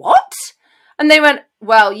like, what? And they went,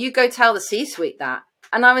 well, you go tell the C-suite that.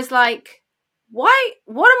 And I was like, why?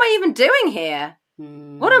 What am I even doing here?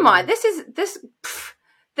 What am I?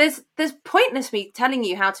 There's pointless me telling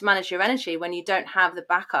you how to manage your energy when you don't have the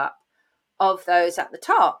backup of those at the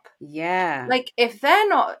top. Yeah. If they're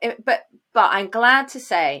not, but I'm glad to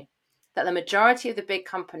say that the majority of the big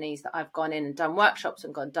companies that I've gone in and done workshops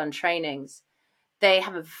and done trainings, they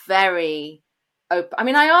have a very open. I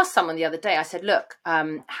mean, I asked someone the other day, I said, look,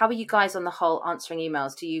 how are you guys on the whole answering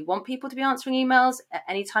emails? Do you want people to be answering emails at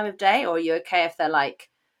any time of day? Or are you okay if they're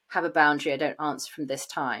have a boundary, I don't answer from this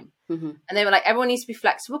time? And they were like, everyone needs to be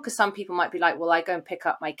flexible because some people might be like, well, I go and pick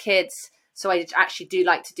up my kids. So I actually do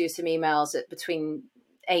like to do some emails at between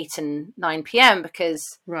 8 and 9 p.m.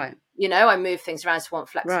 because, you know, I move things around, so I want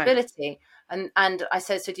flexibility. And I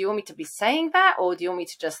said, so do you want me to be saying that? Or do you want me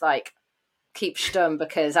to just keep stum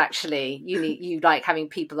because actually you like having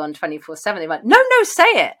people on 24/7? They're like, no, say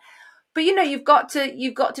it. But, you know, you've got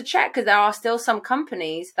to check because there are still some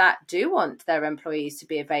companies that do want their employees to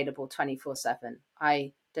be available 24/7.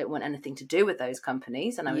 I don't want anything to do with those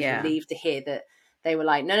companies. And I was relieved to hear that they were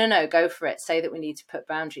like, no, go for it. Say that we need to put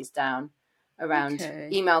boundaries down around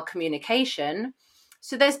email communication.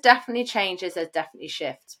 So there's definitely changes, there's definitely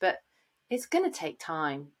shifts, but it's going to take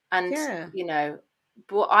time. And, you know,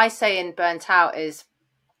 what I say in Burnt Out is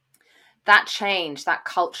that change, that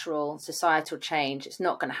cultural, societal change, it's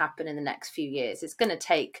not going to happen in the next few years. It's going to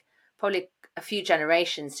take probably a few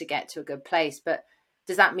generations to get to a good place. But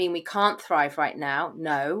does that mean we can't thrive right now?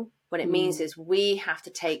 No. What it means is we have to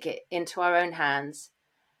take it into our own hands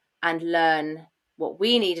and learn what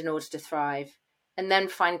we need in order to thrive and then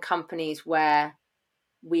find companies where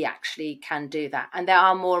we actually can do that. And there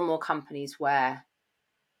are more and more companies where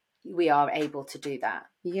we are able to do that.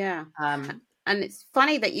 Yeah. And it's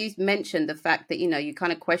funny that you mentioned the fact that, you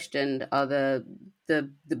kind of questioned, are the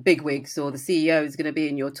bigwigs or the CEOs going to be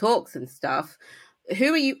in your talks and stuff?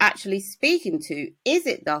 Who are you actually speaking to? Is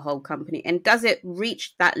it the whole company? And does it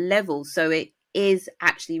reach that level so it is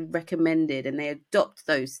actually recommended and they adopt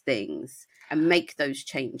those things and make those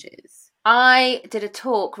changes? I did a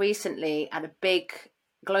talk recently at a big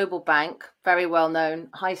global bank, very well known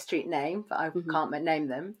high street name, but I can't name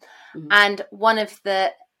them. And one of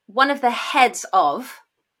the heads of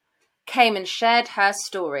came and shared her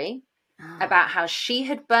story about how she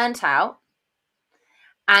had burnt out.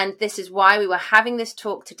 And this is why we were having this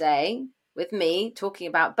talk today with me talking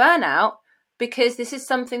about burnout, because this is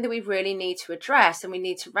something that we really need to address, and we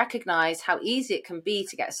need to recognize how easy it can be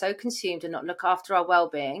to get so consumed and not look after our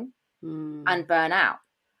well-being and burn out.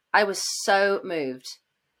 I was so moved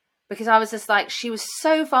because I was just like, she was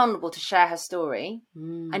so vulnerable to share her story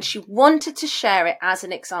and she wanted to share it as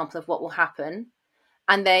an example of what will happen.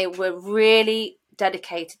 And they were really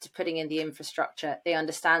dedicated to putting in the infrastructure. They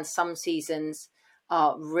understand some seasons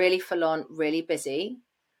are really full on, really busy,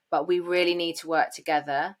 but we really need to work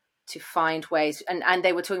together to find ways. And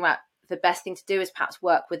they were talking about the best thing to do is perhaps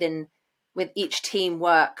work with each team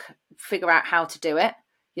figure out how to do it,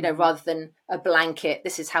 rather than a blanket,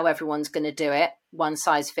 this is how everyone's going to do it, one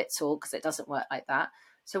size fits all, because it doesn't work like that.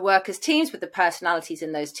 So work as teams with the personalities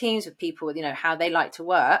in those teams, with people with, how they like to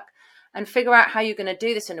work, and figure out how you're going to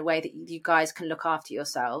do this in a way that you guys can look after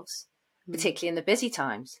yourselves, particularly in the busy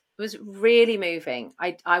times. It was really moving.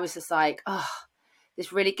 I was just like, oh,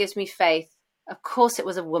 this really gives me faith. Of course it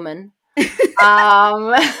was a woman. Making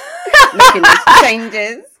those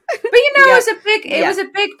changes. But it was a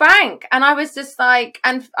big bank, and I was just like,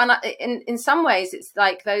 and in some ways it's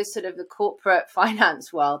like those sort of the corporate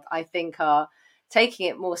finance world, I think, are taking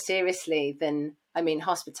it more seriously than,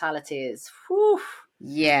 hospitality is. Whew.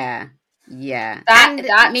 Yeah.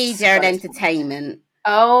 That media and entertainment.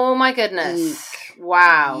 Oh my goodness.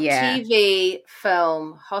 Wow. Yeah. TV,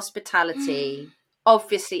 film, hospitality,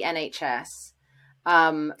 obviously NHS.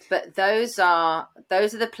 But those are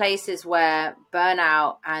the places where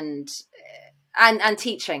burnout and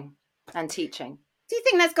teaching. Do you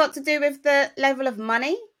think that's got to do with the level of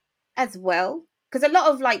money as well? Because a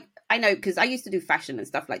lot of, I know, because I used to do fashion and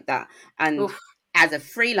stuff like that, and as a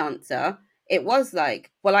freelancer, it was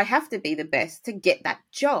like, well, I have to be the best to get that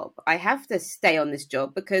job. I have to stay on this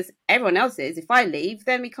job because everyone else is. If I leave,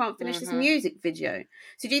 then we can't finish this music video.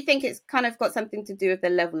 So do you think it's kind of got something to do with the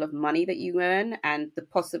level of money that you earn and the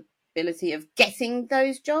possibility of getting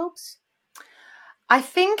those jobs? I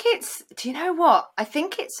think do you know what? I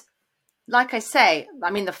think it's, like I say,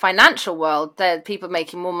 the financial world, there are people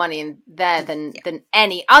making more money in there than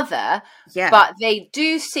any other. Yeah. But they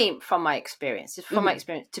do seem, from my experience,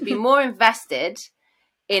 to be more invested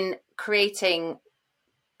in creating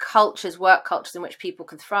work cultures in which people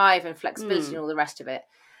can thrive, and flexibility and all the rest of it,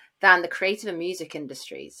 than the creative and music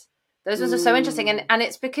industries. Those ones are so interesting. And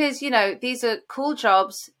it's because, these are cool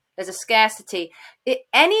jobs. There's a scarcity.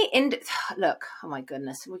 Look, oh my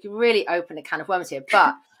goodness, we can really open a can of worms here.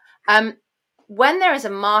 But when there is a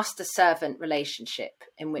master-servant relationship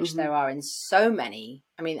in which there are in so many,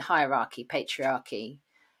 hierarchy, patriarchy,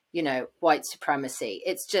 white supremacy,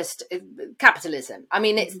 it's just capitalism.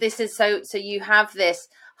 So you have this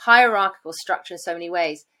hierarchical structure in so many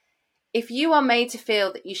ways. If you are made to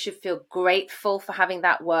feel that you should feel grateful for having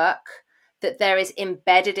that work, that there is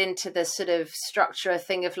embedded into the sort of structure a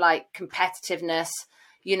thing of competitiveness,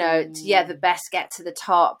 the best get to the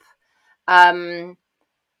top,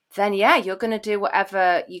 then you're going to do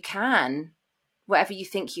whatever you can, whatever you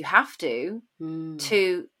think you have to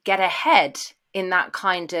get ahead in that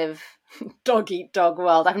kind of dog-eat-dog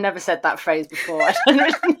world. I've never said that phrase before.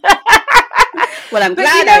 Well, I'm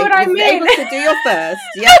glad I was able to do your first.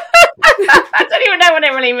 Yeah. I don't even know what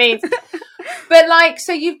it really means. But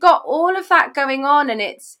so you've got all of that going on, and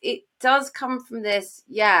it does come from this.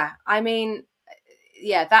 Yeah.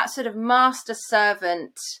 That sort of master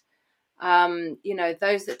servant,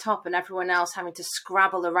 those at top and everyone else having to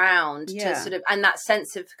scrabble around to sort of, and that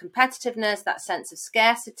sense of competitiveness, that sense of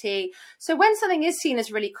scarcity. So when something is seen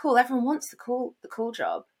as really cool, everyone wants the cool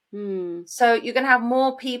job. So you're going to have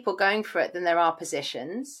more people going for it than there are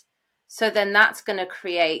positions. So then that's going to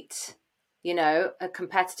create, a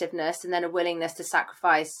competitiveness and then a willingness to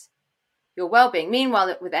sacrifice your well-being.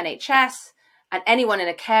 Meanwhile, with NHS and anyone in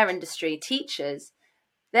a care industry, teachers,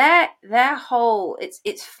 their whole,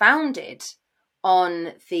 it's founded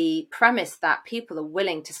on the premise that people are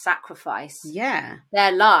willing to sacrifice Yeah.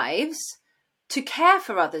 their lives to care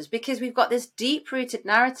for others, because we've got this deep-rooted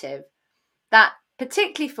narrative that,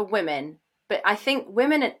 particularly for women, but I think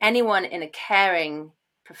women and anyone in a caring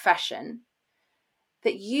profession,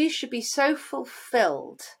 that you should be so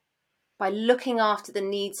fulfilled by looking after the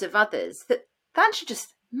needs of others that should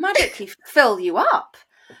just magically fill you up.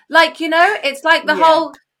 Like, you know, it's like the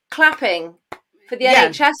whole clapping for the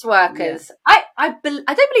NHS workers. I don't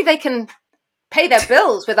believe they can pay their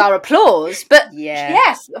bills with our applause, but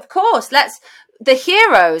yes, of course, the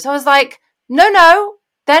heroes. I was like, no,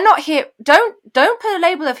 they're not here. Don't put a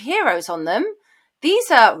label of heroes on them. These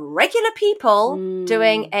are regular people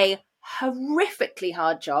doing a horrifically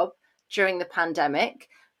hard job during the pandemic,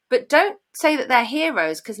 but don't say that they're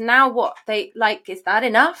heroes, because now what they like, is that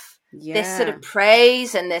enough? This sort of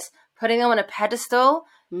praise and this putting them on a pedestal.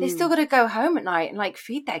 They still got to go home at night and like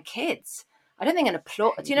feed their kids. I don't think an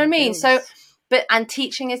applause. Do you know what I mean? So, and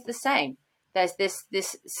teaching is the same. There's this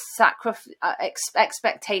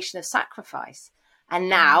expectation of sacrifice, and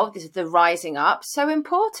now this is the rising up. So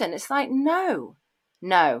important. It's like no,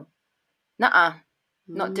 not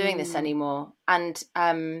doing this anymore. And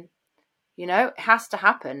you know, it has to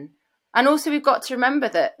happen. And also, we've got to remember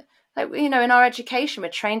that, like, you know, in our education, we're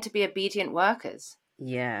trained to be obedient workers.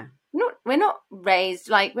 Yeah. We're not raised,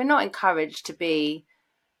 like, we're not encouraged to be,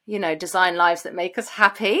 you know, design lives that make us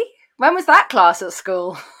happy. When was that class at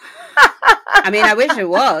school? I mean, I wish it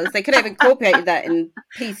was. They could have incorporated that in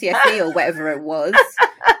PCSE or whatever it was.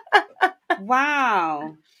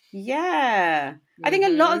 Wow. Yeah. I think a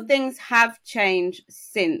lot of things have changed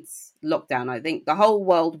since lockdown. I think the whole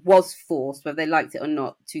world was forced, whether they liked it or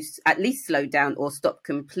not, to at least slow down or stop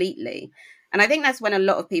completely. And I think that's when a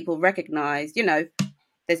lot of people recognized, you know,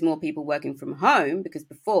 there's more people working from home, because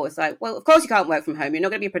before it's like, well, of course you can't work from home. You're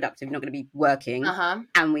not going to be productive. You're not going to be working.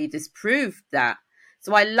 And we disproved that.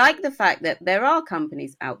 So I like the fact that there are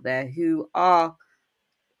companies out there who are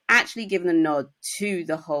actually giving a nod to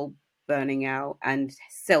the whole burning out and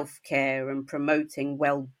self-care and promoting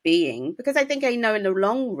well-being, because I think I know in the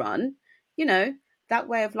long run, you know, that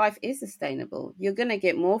way of life is sustainable. You're going to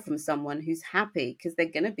get more from someone who's happy, because they're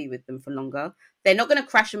going to be with them for longer. They're not going to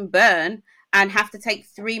crash and burn and have to take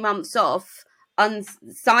 3 months off,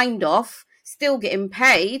 unsigned off, still getting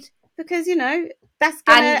paid, because, you know, that's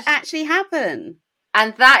going to actually happen.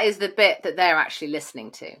 And that is the bit that they're actually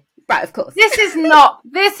listening to. Right, of course. This is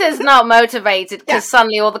not motivated because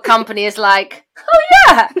suddenly all the company is like, oh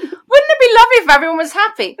yeah, wouldn't it be lovely if everyone was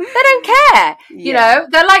happy? They don't care. You know,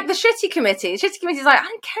 they're like the shitty committee. The shitty committee is like, I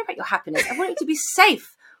don't care about your happiness. I want you to be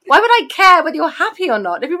safe. Why would I care whether you're happy or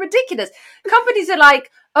not? It'd be ridiculous. Companies are like,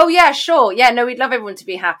 oh yeah, sure. Yeah, no, we'd love everyone to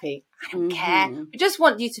be happy. I don't care. We just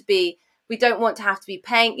want you to be, we don't want to have to be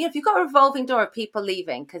paying. You know, if you've got a revolving door of people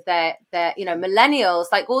leaving because they're, you know, millennials,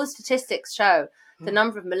 like all the statistics show, the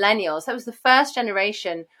number of millennials, that was the first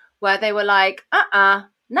generation where they were like,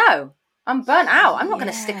 no, I'm burnt out. I'm not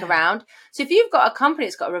going to stick around. So if you've got a company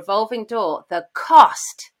that's got a revolving door, the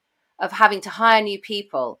cost of having to hire new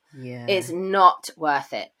people is not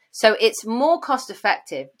worth it. So it's more cost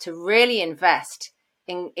effective to really invest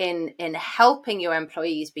in helping your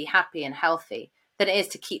employees be happy and healthy than it is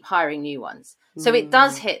to keep hiring new ones. So it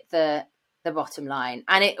does hit the bottom line.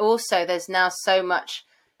 And it also, there's now so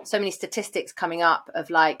many statistics coming up of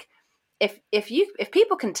like, if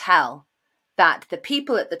people can tell that the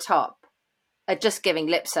people at the top are just giving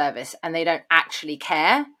lip service and they don't actually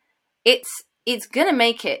care, it's gonna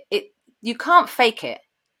make it. You can't fake it.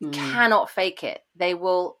 You cannot fake it. They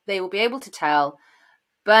will be able to tell.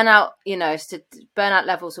 Burnout, you know, burnout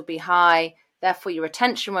levels will be high. Therefore, your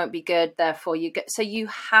retention won't be good. Therefore, so you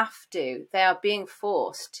have to. They are being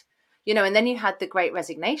forced, you know. And then you had the Great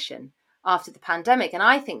Resignation after the pandemic, and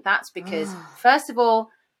I think that's because first of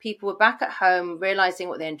all, people were back at home realizing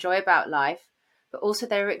what they enjoy about life, but also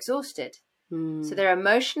they were exhausted. So they're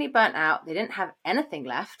emotionally burnt out. They didn't have anything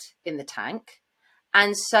left in the tank,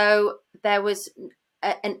 and so there was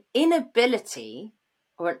an inability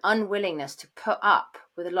or an unwillingness to put up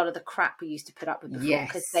with a lot of the crap we used to put up with before,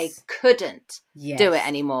 because they couldn't do it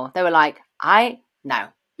anymore. They were like, no,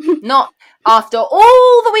 not after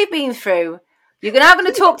all that we've been through. You're now going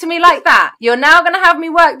to talk to me like that. You're now going to have me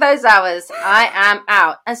work those hours. I am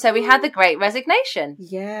out. And so we had the Great Resignation.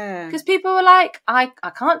 Yeah. Because people were like, I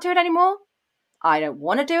can't do it anymore. I don't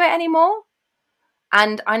want to do it anymore.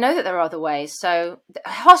 And I know that there are other ways. So the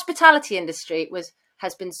hospitality industry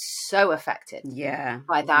has been so affected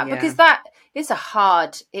by that, because that is a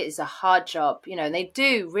hard job, you know, and they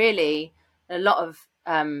do really, a lot of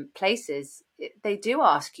places, they do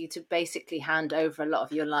ask you to basically hand over a lot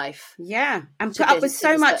of your life. Yeah, and put up with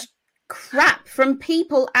so much crap from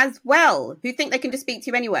people as well who think they can just speak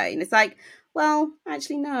to you anyway. And it's like, well,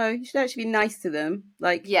 actually, no, you should actually be nice to them.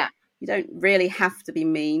 Like, yeah, you don't really have to be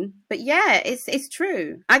mean. But yeah, it's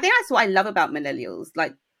true. I think that's what I love about millennials.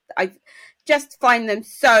 Like, I just find them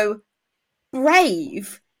so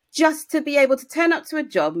brave just to be able to turn up to a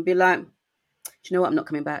job and be like, do you know what? I'm not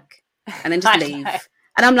coming back. And then just leave.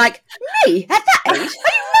 And I'm like, me? At that age? Are you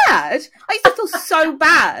mad? I used to feel so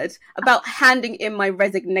bad about handing in my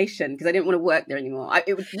resignation because I didn't want to work there anymore.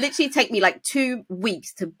 It would literally take me like 2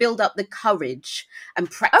 weeks to build up the courage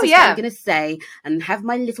and practice what I'm going to say and have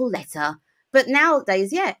my little letter. But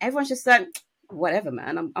nowadays, yeah, everyone's just like, whatever,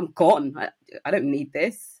 man, I'm gone. I don't need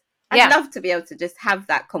this. I'd love to be able to just have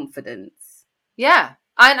that confidence. Yeah.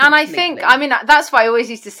 And I think, I mean, that's why I always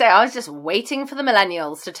used to say, I was just waiting for the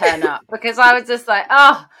millennials to turn up because I was just like,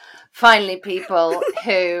 oh, finally people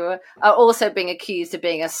who are also being accused of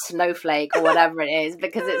being a snowflake or whatever it is,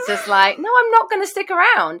 because it's just like, no, I'm not going to stick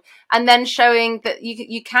around. And then showing that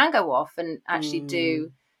you can go off and actually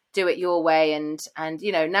do it your way. And,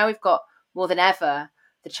 you know, now we've got more than ever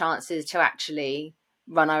the chances to actually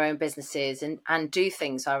run our own businesses and do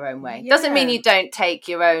things our own way. Doesn't mean you don't take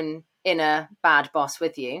your own inner bad boss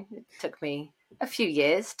with you. It took me a few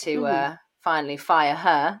years to finally fire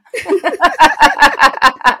her.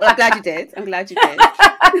 Well, I'm glad you did.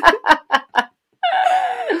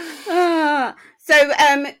 So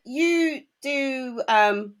you do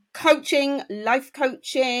coaching, life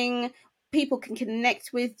coaching. People can connect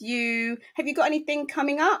with you. Have you got anything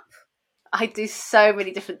coming up? I do so many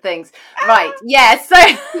different things. Right. Yeah.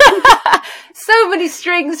 So many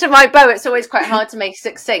strings to my bow. It's always quite hard to make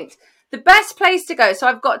succinct. The best place to go. So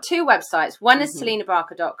I've got 2 websites. One is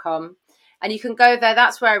SelenaBarker.com, and you can go there.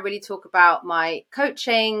 That's where I really talk about my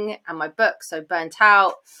coaching and my book. So Burnt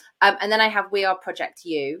Out. And then I have We Are Project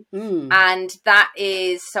You. And that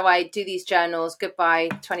is, so I do these journals. Goodbye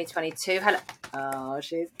 2022. Hello. Oh,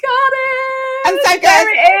 she's got it. I'm so good.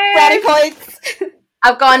 Brownie points.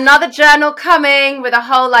 I've got another journal coming with a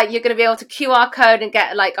whole, like, you're going to be able to QR code and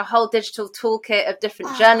get like a whole digital toolkit of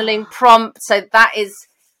different journaling prompts. So that is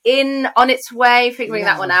on its way, figuring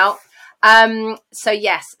that one out. So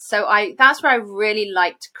yes, that's where I really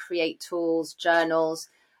like to create tools, journals.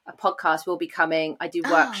 A podcast will be coming. I do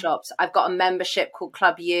workshops. I've got a membership called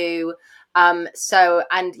Club U. So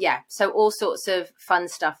all sorts of fun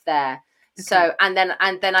stuff there. Okay. So, and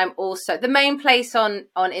then I'm also the main place on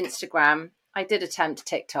Instagram. I did attempt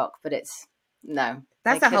TikTok, but it's no.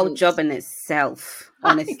 That's a whole job in itself,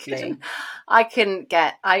 honestly. I couldn't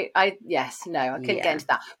get get into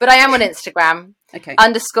that. But I am on Instagram. Okay.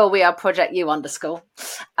 _ We Are Project You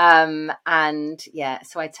 _ and yeah,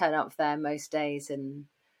 so I turn up there most days and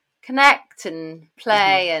connect and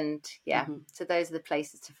play and so those are the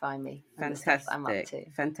places to find me. Fantastic. I'm up to.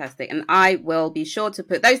 Fantastic. And I will be sure to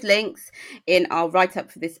put those links in our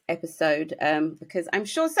write-up for this episode because I'm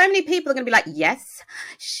sure so many people are going to be like, yes,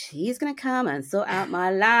 she's going to come and sort out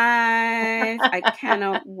my life. I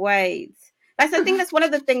cannot wait. I think that's one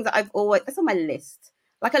of the things that that's on my list,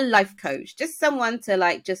 like a life coach, just someone to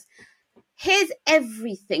like, just here's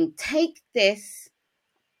everything, take this,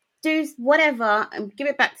 do whatever and give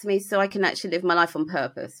it back to me so I can actually live my life on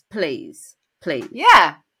purpose. Please.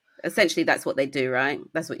 Yeah. Essentially, that's what they do, right?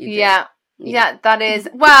 That's what you do. Yeah, that is.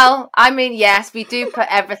 Well, I mean, yes, we do put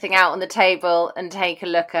everything out on the table and take a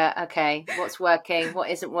look at, okay, what's working,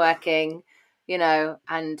 what isn't working, you know,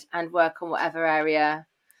 and work on whatever area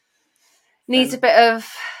needs a bit of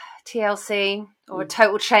TLC or a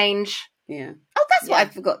total change. Yeah. Oh, that's what I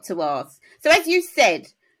forgot to ask. So as you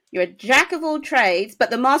said, you're a jack of all trades, but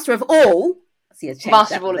the master of all. See,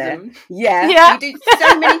 master of all of them. Yeah. You do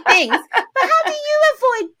so many things. But how do you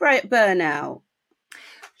avoid burnout?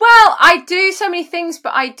 Well, I do so many things,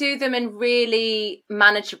 but I do them in really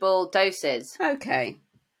manageable doses. Okay.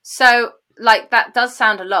 So, like, that does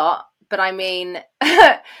sound a lot, but I mean,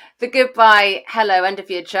 the goodbye, hello, end of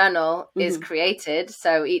year journal is created.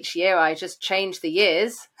 So each year I just change the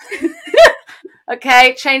years.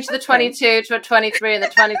 Okay, change the 22 to a 23 and the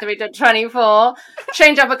 23 to a 24.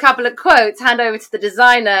 Change up a couple of quotes, hand over to the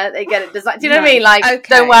designer, they get it designed. Do you know what I mean? Like,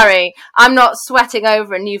 don't worry, I'm not sweating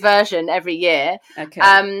over a new version every year. Okay.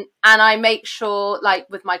 And I make sure, like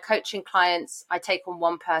with my coaching clients, I take on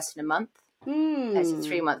one person a month. It's a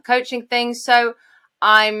 3-month coaching thing. So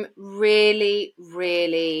I'm really,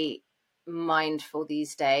 really mindful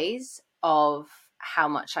these days of how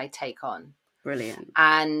much I take on. Brilliant.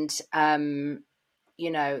 And, you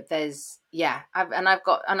know, there's, I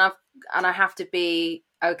have to be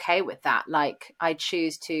okay with that. Like, I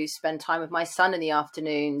choose to spend time with my son in the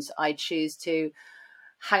afternoons. I choose to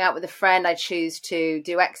hang out with a friend. I choose to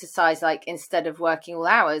do exercise, like, instead of working all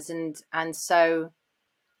hours. And so,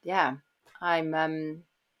 yeah,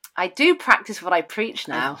 I do practice what I preach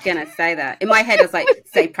now. I was gonna say that. In my head, I was like,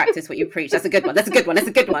 say practice what you preach. That's a good one. That's a good one. That's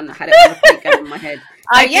a good one. I had it on repeat going in my head.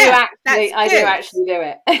 So, I do actually do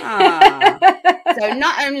it. So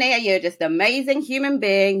not only are you just an amazing human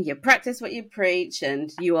being, you practice what you preach,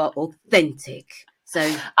 and you are authentic. So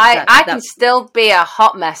I can still be a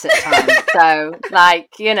hot mess at times. So,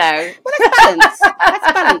 like, you know. Well, that's balance.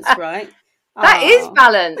 That's balance, right? That is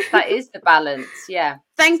balance. That is the balance. Yeah.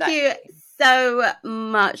 Thank you so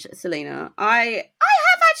much, Selena. I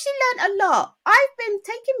have actually learned a lot. I've been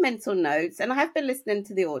taking mental notes, and I have been listening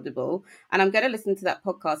to the Audible, and I'm going to listen to that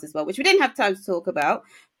podcast as well, which we didn't have time to talk about.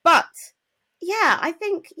 But yeah, I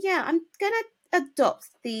think, I'm going to adopt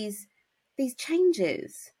these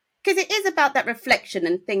changes, because it is about that reflection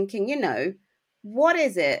and thinking, you know, what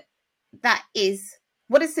does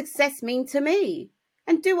success mean to me?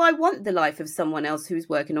 And do I want the life of someone else who's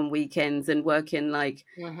working on weekends and working like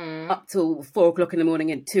up till 4 o'clock in the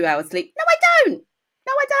morning and 2 hours sleep? No, I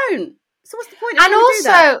don't. So what's the point of do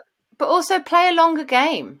that? But also play a longer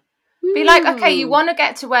game. Be like, okay, you want to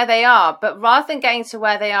get to where they are, but rather than getting to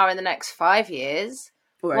where they are in the next 5 years,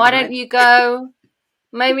 why don't you go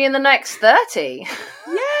maybe in the next 30?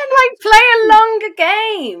 Yeah, like, play a longer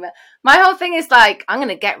game. My whole thing is like, I'm going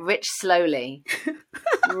to get rich slowly.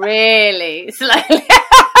 Really slowly.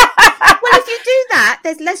 Well, if you do that,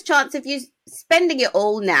 there's less chance of you spending it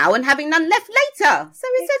all now and having none left later. So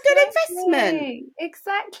it's a good investment.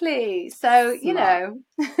 Exactly. So, Smart. You know.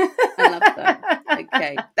 I love that.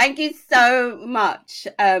 Okay. Thank you so much.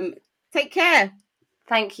 Take care.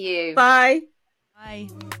 Thank you. Bye. Bye.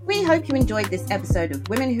 We hope you enjoyed this episode of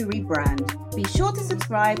Women Who Rebrand. Be sure to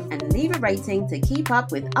subscribe and leave a rating to keep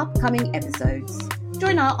up with upcoming episodes.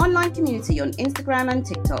 Join our online community on Instagram and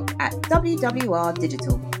TikTok at WWR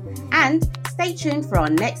Digital. And stay tuned for our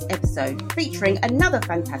next episode featuring another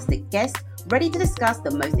fantastic guest ready to discuss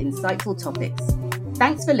the most insightful topics.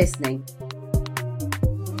 Thanks for listening.